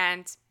news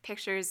and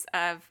pictures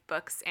of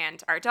books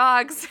and our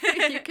dogs,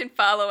 you can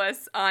follow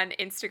us on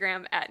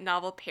Instagram at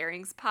Novel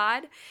Pairings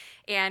Pod,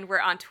 and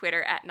we're on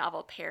Twitter at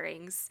Novel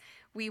Pairings.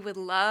 We would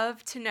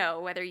love to know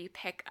whether you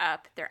pick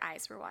up Their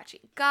Eyes Were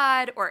Watching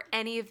God or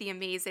any of the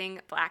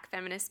amazing Black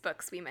feminist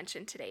books we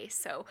mentioned today.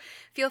 So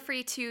feel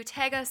free to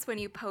tag us when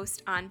you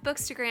post on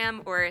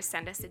Bookstagram or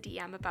send us a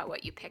DM about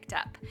what you picked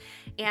up.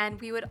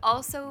 And we would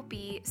also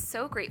be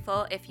so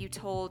grateful if you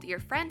told your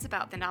friends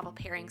about the Novel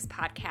Pairings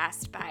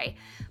podcast by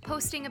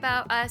posting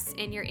about us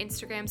in your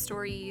Instagram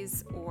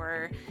stories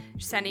or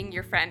sending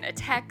your friend a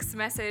text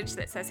message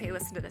that says, hey,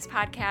 listen to this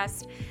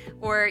podcast,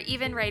 or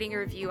even writing a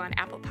review on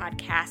Apple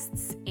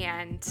Podcasts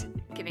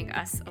and giving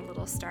us a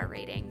little star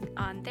rating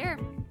on there.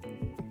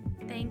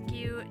 Thank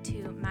you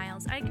to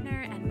Miles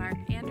Eichner and Mark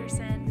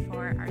Anderson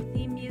for our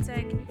theme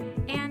music,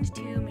 and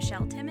to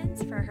Michelle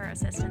Timmons for her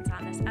assistance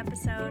on this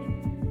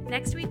episode.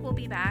 Next week we'll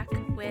be back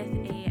with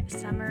a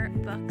Summer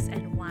Books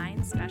and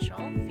Wine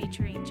special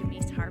featuring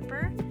Jamise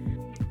Harper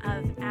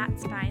of at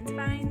Spines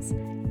Vines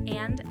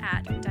and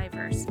at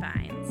Diverse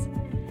Spines.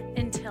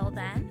 Until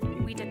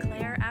then, we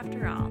declare,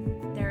 after all,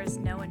 there is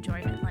no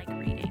enjoyment like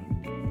reading.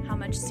 How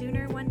much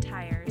sooner one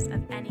tires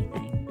of anything